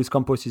 That's what Luis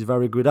Campos is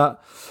very good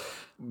at.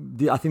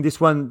 I think this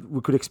one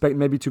we could expect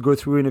maybe to go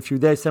through in a few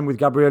days. Same with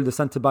Gabriel, the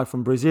centre-back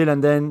from Brazil,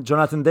 and then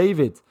Jonathan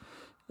David,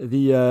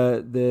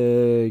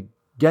 the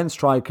Ghent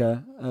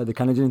striker, the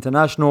Canadian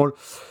international,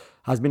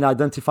 has been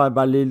identified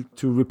by Lille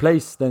to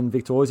replace then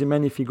Victor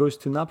Osimhen if he goes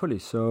to Napoli.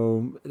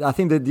 So I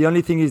think that the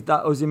only thing is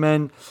that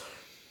Osimhen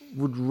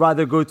would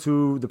rather go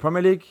to the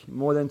Premier League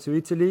more than to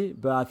Italy,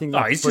 but I think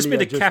he's just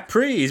been a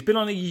Capri. He's been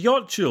on a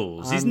yacht,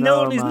 Jules. There's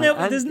no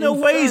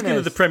way he's going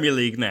to the Premier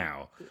League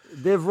now.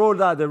 They've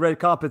rolled out the red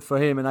carpet for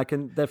him, and I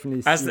can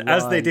definitely see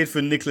as they did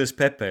for Nicolas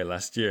Pepe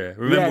last year.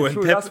 Remember when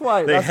true. Pepe? That's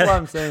why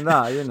I'm saying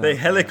that. You know. They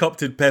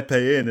helicoptered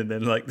Pepe in, and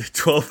then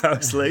 12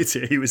 hours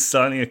later, he was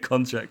signing a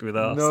contract with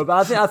us. No,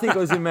 but I think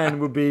Osimhen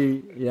would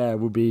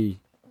be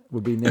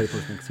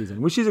Naples next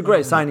season, which is a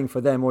great signing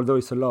for them. Although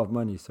it's a lot of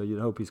money, so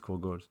you'd hope he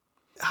scores goals.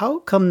 How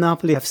come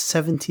Napoli have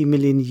 70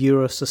 million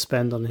euros to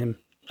spend on him?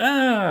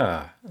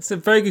 That's a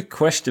very good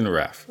question,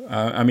 Raf.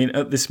 I mean,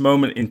 at this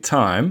moment in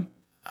time,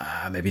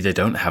 maybe they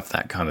don't have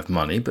that kind of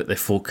money, but they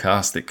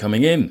forecast it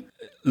coming in.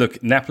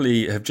 Look,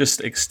 Napoli have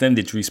just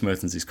extended Dries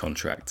Mertens'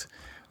 contract.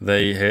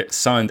 They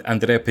signed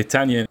Andrea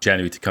Petagna in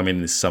January to come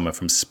in this summer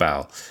from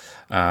Spal.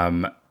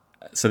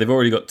 So they've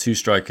already got two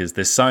strikers.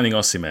 They're signing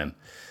Osimhen.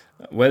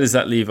 Where does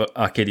that leave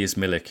Arkadiusz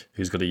Milik,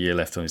 who's got a year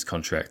left on his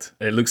contract?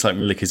 It looks like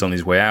Milik is on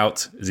his way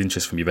out. There's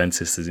interest from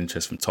Juventus. There's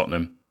interest from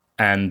Tottenham.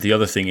 And the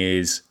other thing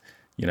is,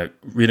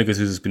 Rino Gattuso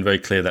has been very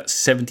clear that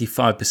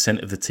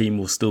 75% of the team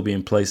will still be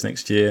in place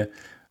next year.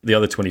 The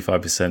other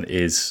 25%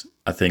 is,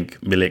 I think,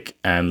 Milik,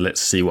 and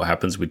let's see what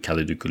happens with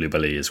Kalidou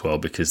Koulibaly as well,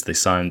 because they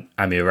signed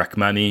Amir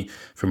Rahmani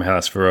from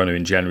Hellas Verona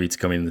in January to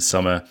come in the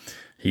summer.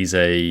 He's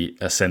a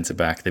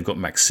centre-back. They've got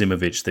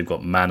Maximovic, they've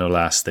got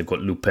Manolas, they've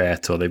got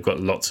Luperto, they've got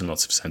lots and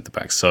lots of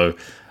centre-backs. So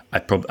I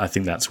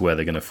think that's where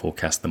they're going to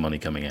forecast the money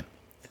coming in.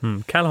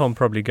 Callejon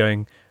probably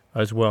going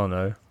as well,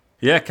 no?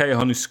 Yeah,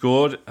 Callejon, who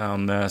scored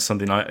on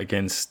Sunday night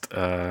against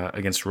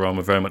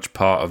Roma, very much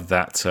part of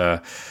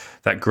that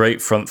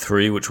great front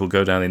three, which will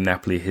go down in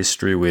Napoli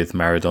history with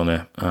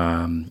Maradona,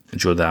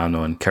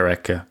 Giordano and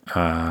Careca,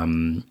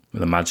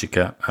 the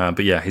Magica.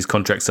 But yeah, his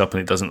contract's up and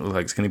it doesn't look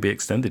like it's going to be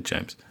extended,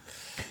 James.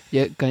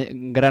 Yeah,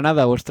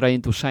 Granada was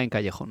trying to sign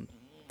Callejon.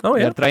 Oh,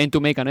 yeah. They're trying to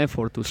make an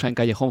effort to sign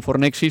Callejon for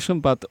next season,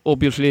 but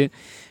obviously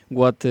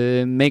what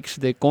makes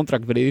the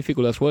contract very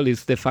difficult as well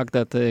is the fact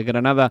that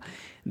Granada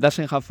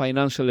doesn't have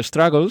financial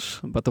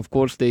struggles, but of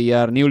course they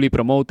are newly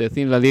promoted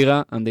in La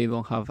Liga and they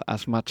don't have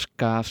as much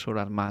cash or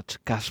as much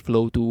cash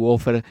flow to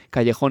offer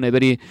Callejon a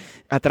very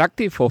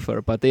attractive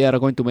offer, but they are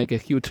going to make a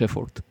huge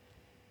effort.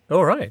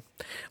 All right.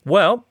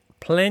 Well,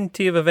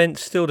 plenty of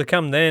events still to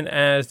come then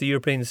as the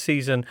European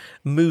season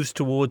moves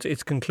towards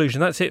its conclusion.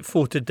 That's it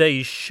for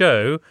today's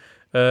show.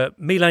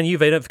 Milan-Juve,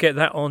 don't forget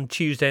that on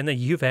Tuesday, and then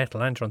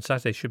Juve-Atalanta on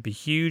Saturday should be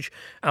huge.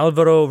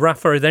 Alvaro,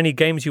 Rafa, are there any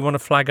games you want to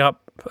flag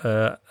up?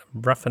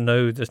 Rafa,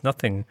 no, there's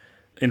nothing.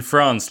 In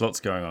France,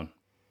 lots going on.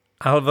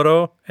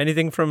 Alvaro,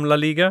 anything from La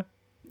Liga?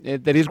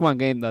 There is one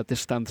game that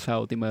stands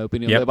out, in my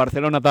opinion, the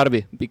Barcelona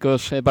derby,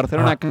 because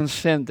Barcelona can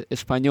send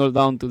Espanyol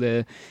down to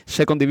the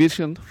second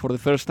division for the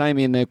first time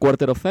in a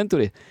quarter of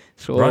century.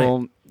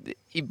 So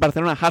if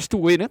Barcelona has to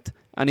win it,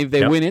 and if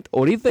they win it,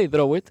 or if they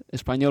draw it,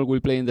 Espanyol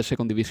will play in the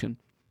second division.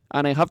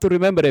 And I have to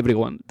remember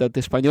everyone that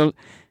Espanyol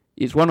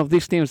is one of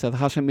these teams that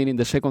hasn't been in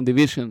the second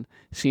division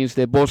since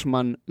the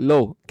Bosman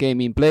law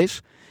came in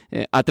place.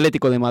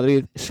 Atlético de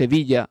Madrid,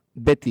 Sevilla,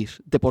 Betis,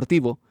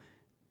 Deportivo,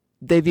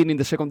 they've been in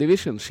the second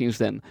division since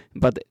then.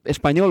 But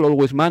Espanyol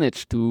always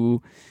managed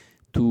to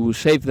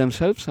save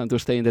themselves and to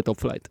stay in the top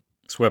flight.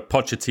 That's where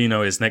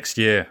Pochettino is next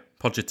year.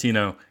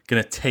 Pochettino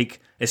going to take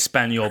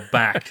Espanyol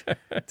back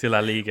to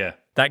La Liga.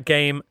 That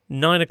game,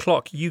 9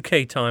 o'clock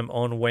UK time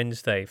on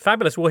Wednesday.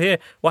 Fabulous. We'll hear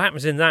what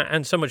happens in that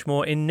and so much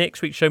more in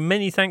next week's show.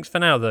 Many thanks for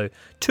now, though,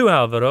 to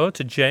Alvaro,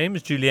 to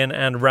James, Julien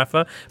and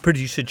Rafa,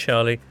 producer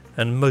Charlie,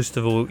 and most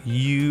of all,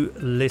 you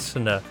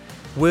listener.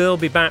 We'll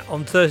be back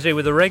on Thursday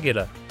with a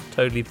regular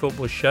Totally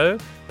Football show.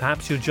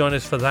 Perhaps you'll join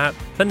us for that.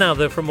 For now,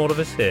 though, from all of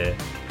us here,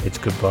 it's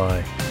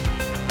goodbye.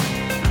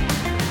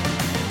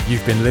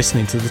 You've been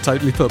listening to The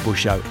Totally Football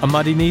Show, a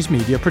Muddy Knees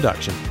Media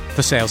production.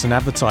 For sales and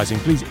advertising,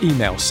 please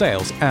email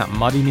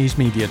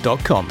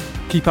sales@muddykneesmedia.com.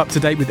 Keep up to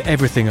date with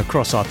everything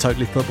across our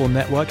Totally Football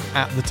network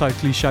at The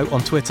Totally Show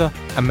on Twitter,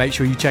 and make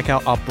sure you check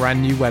out our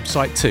brand new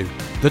website too,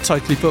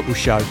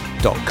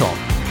 thetotallyfootballshow.com.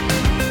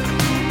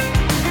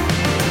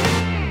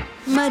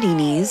 Muddy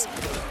Knees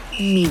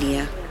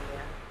Media.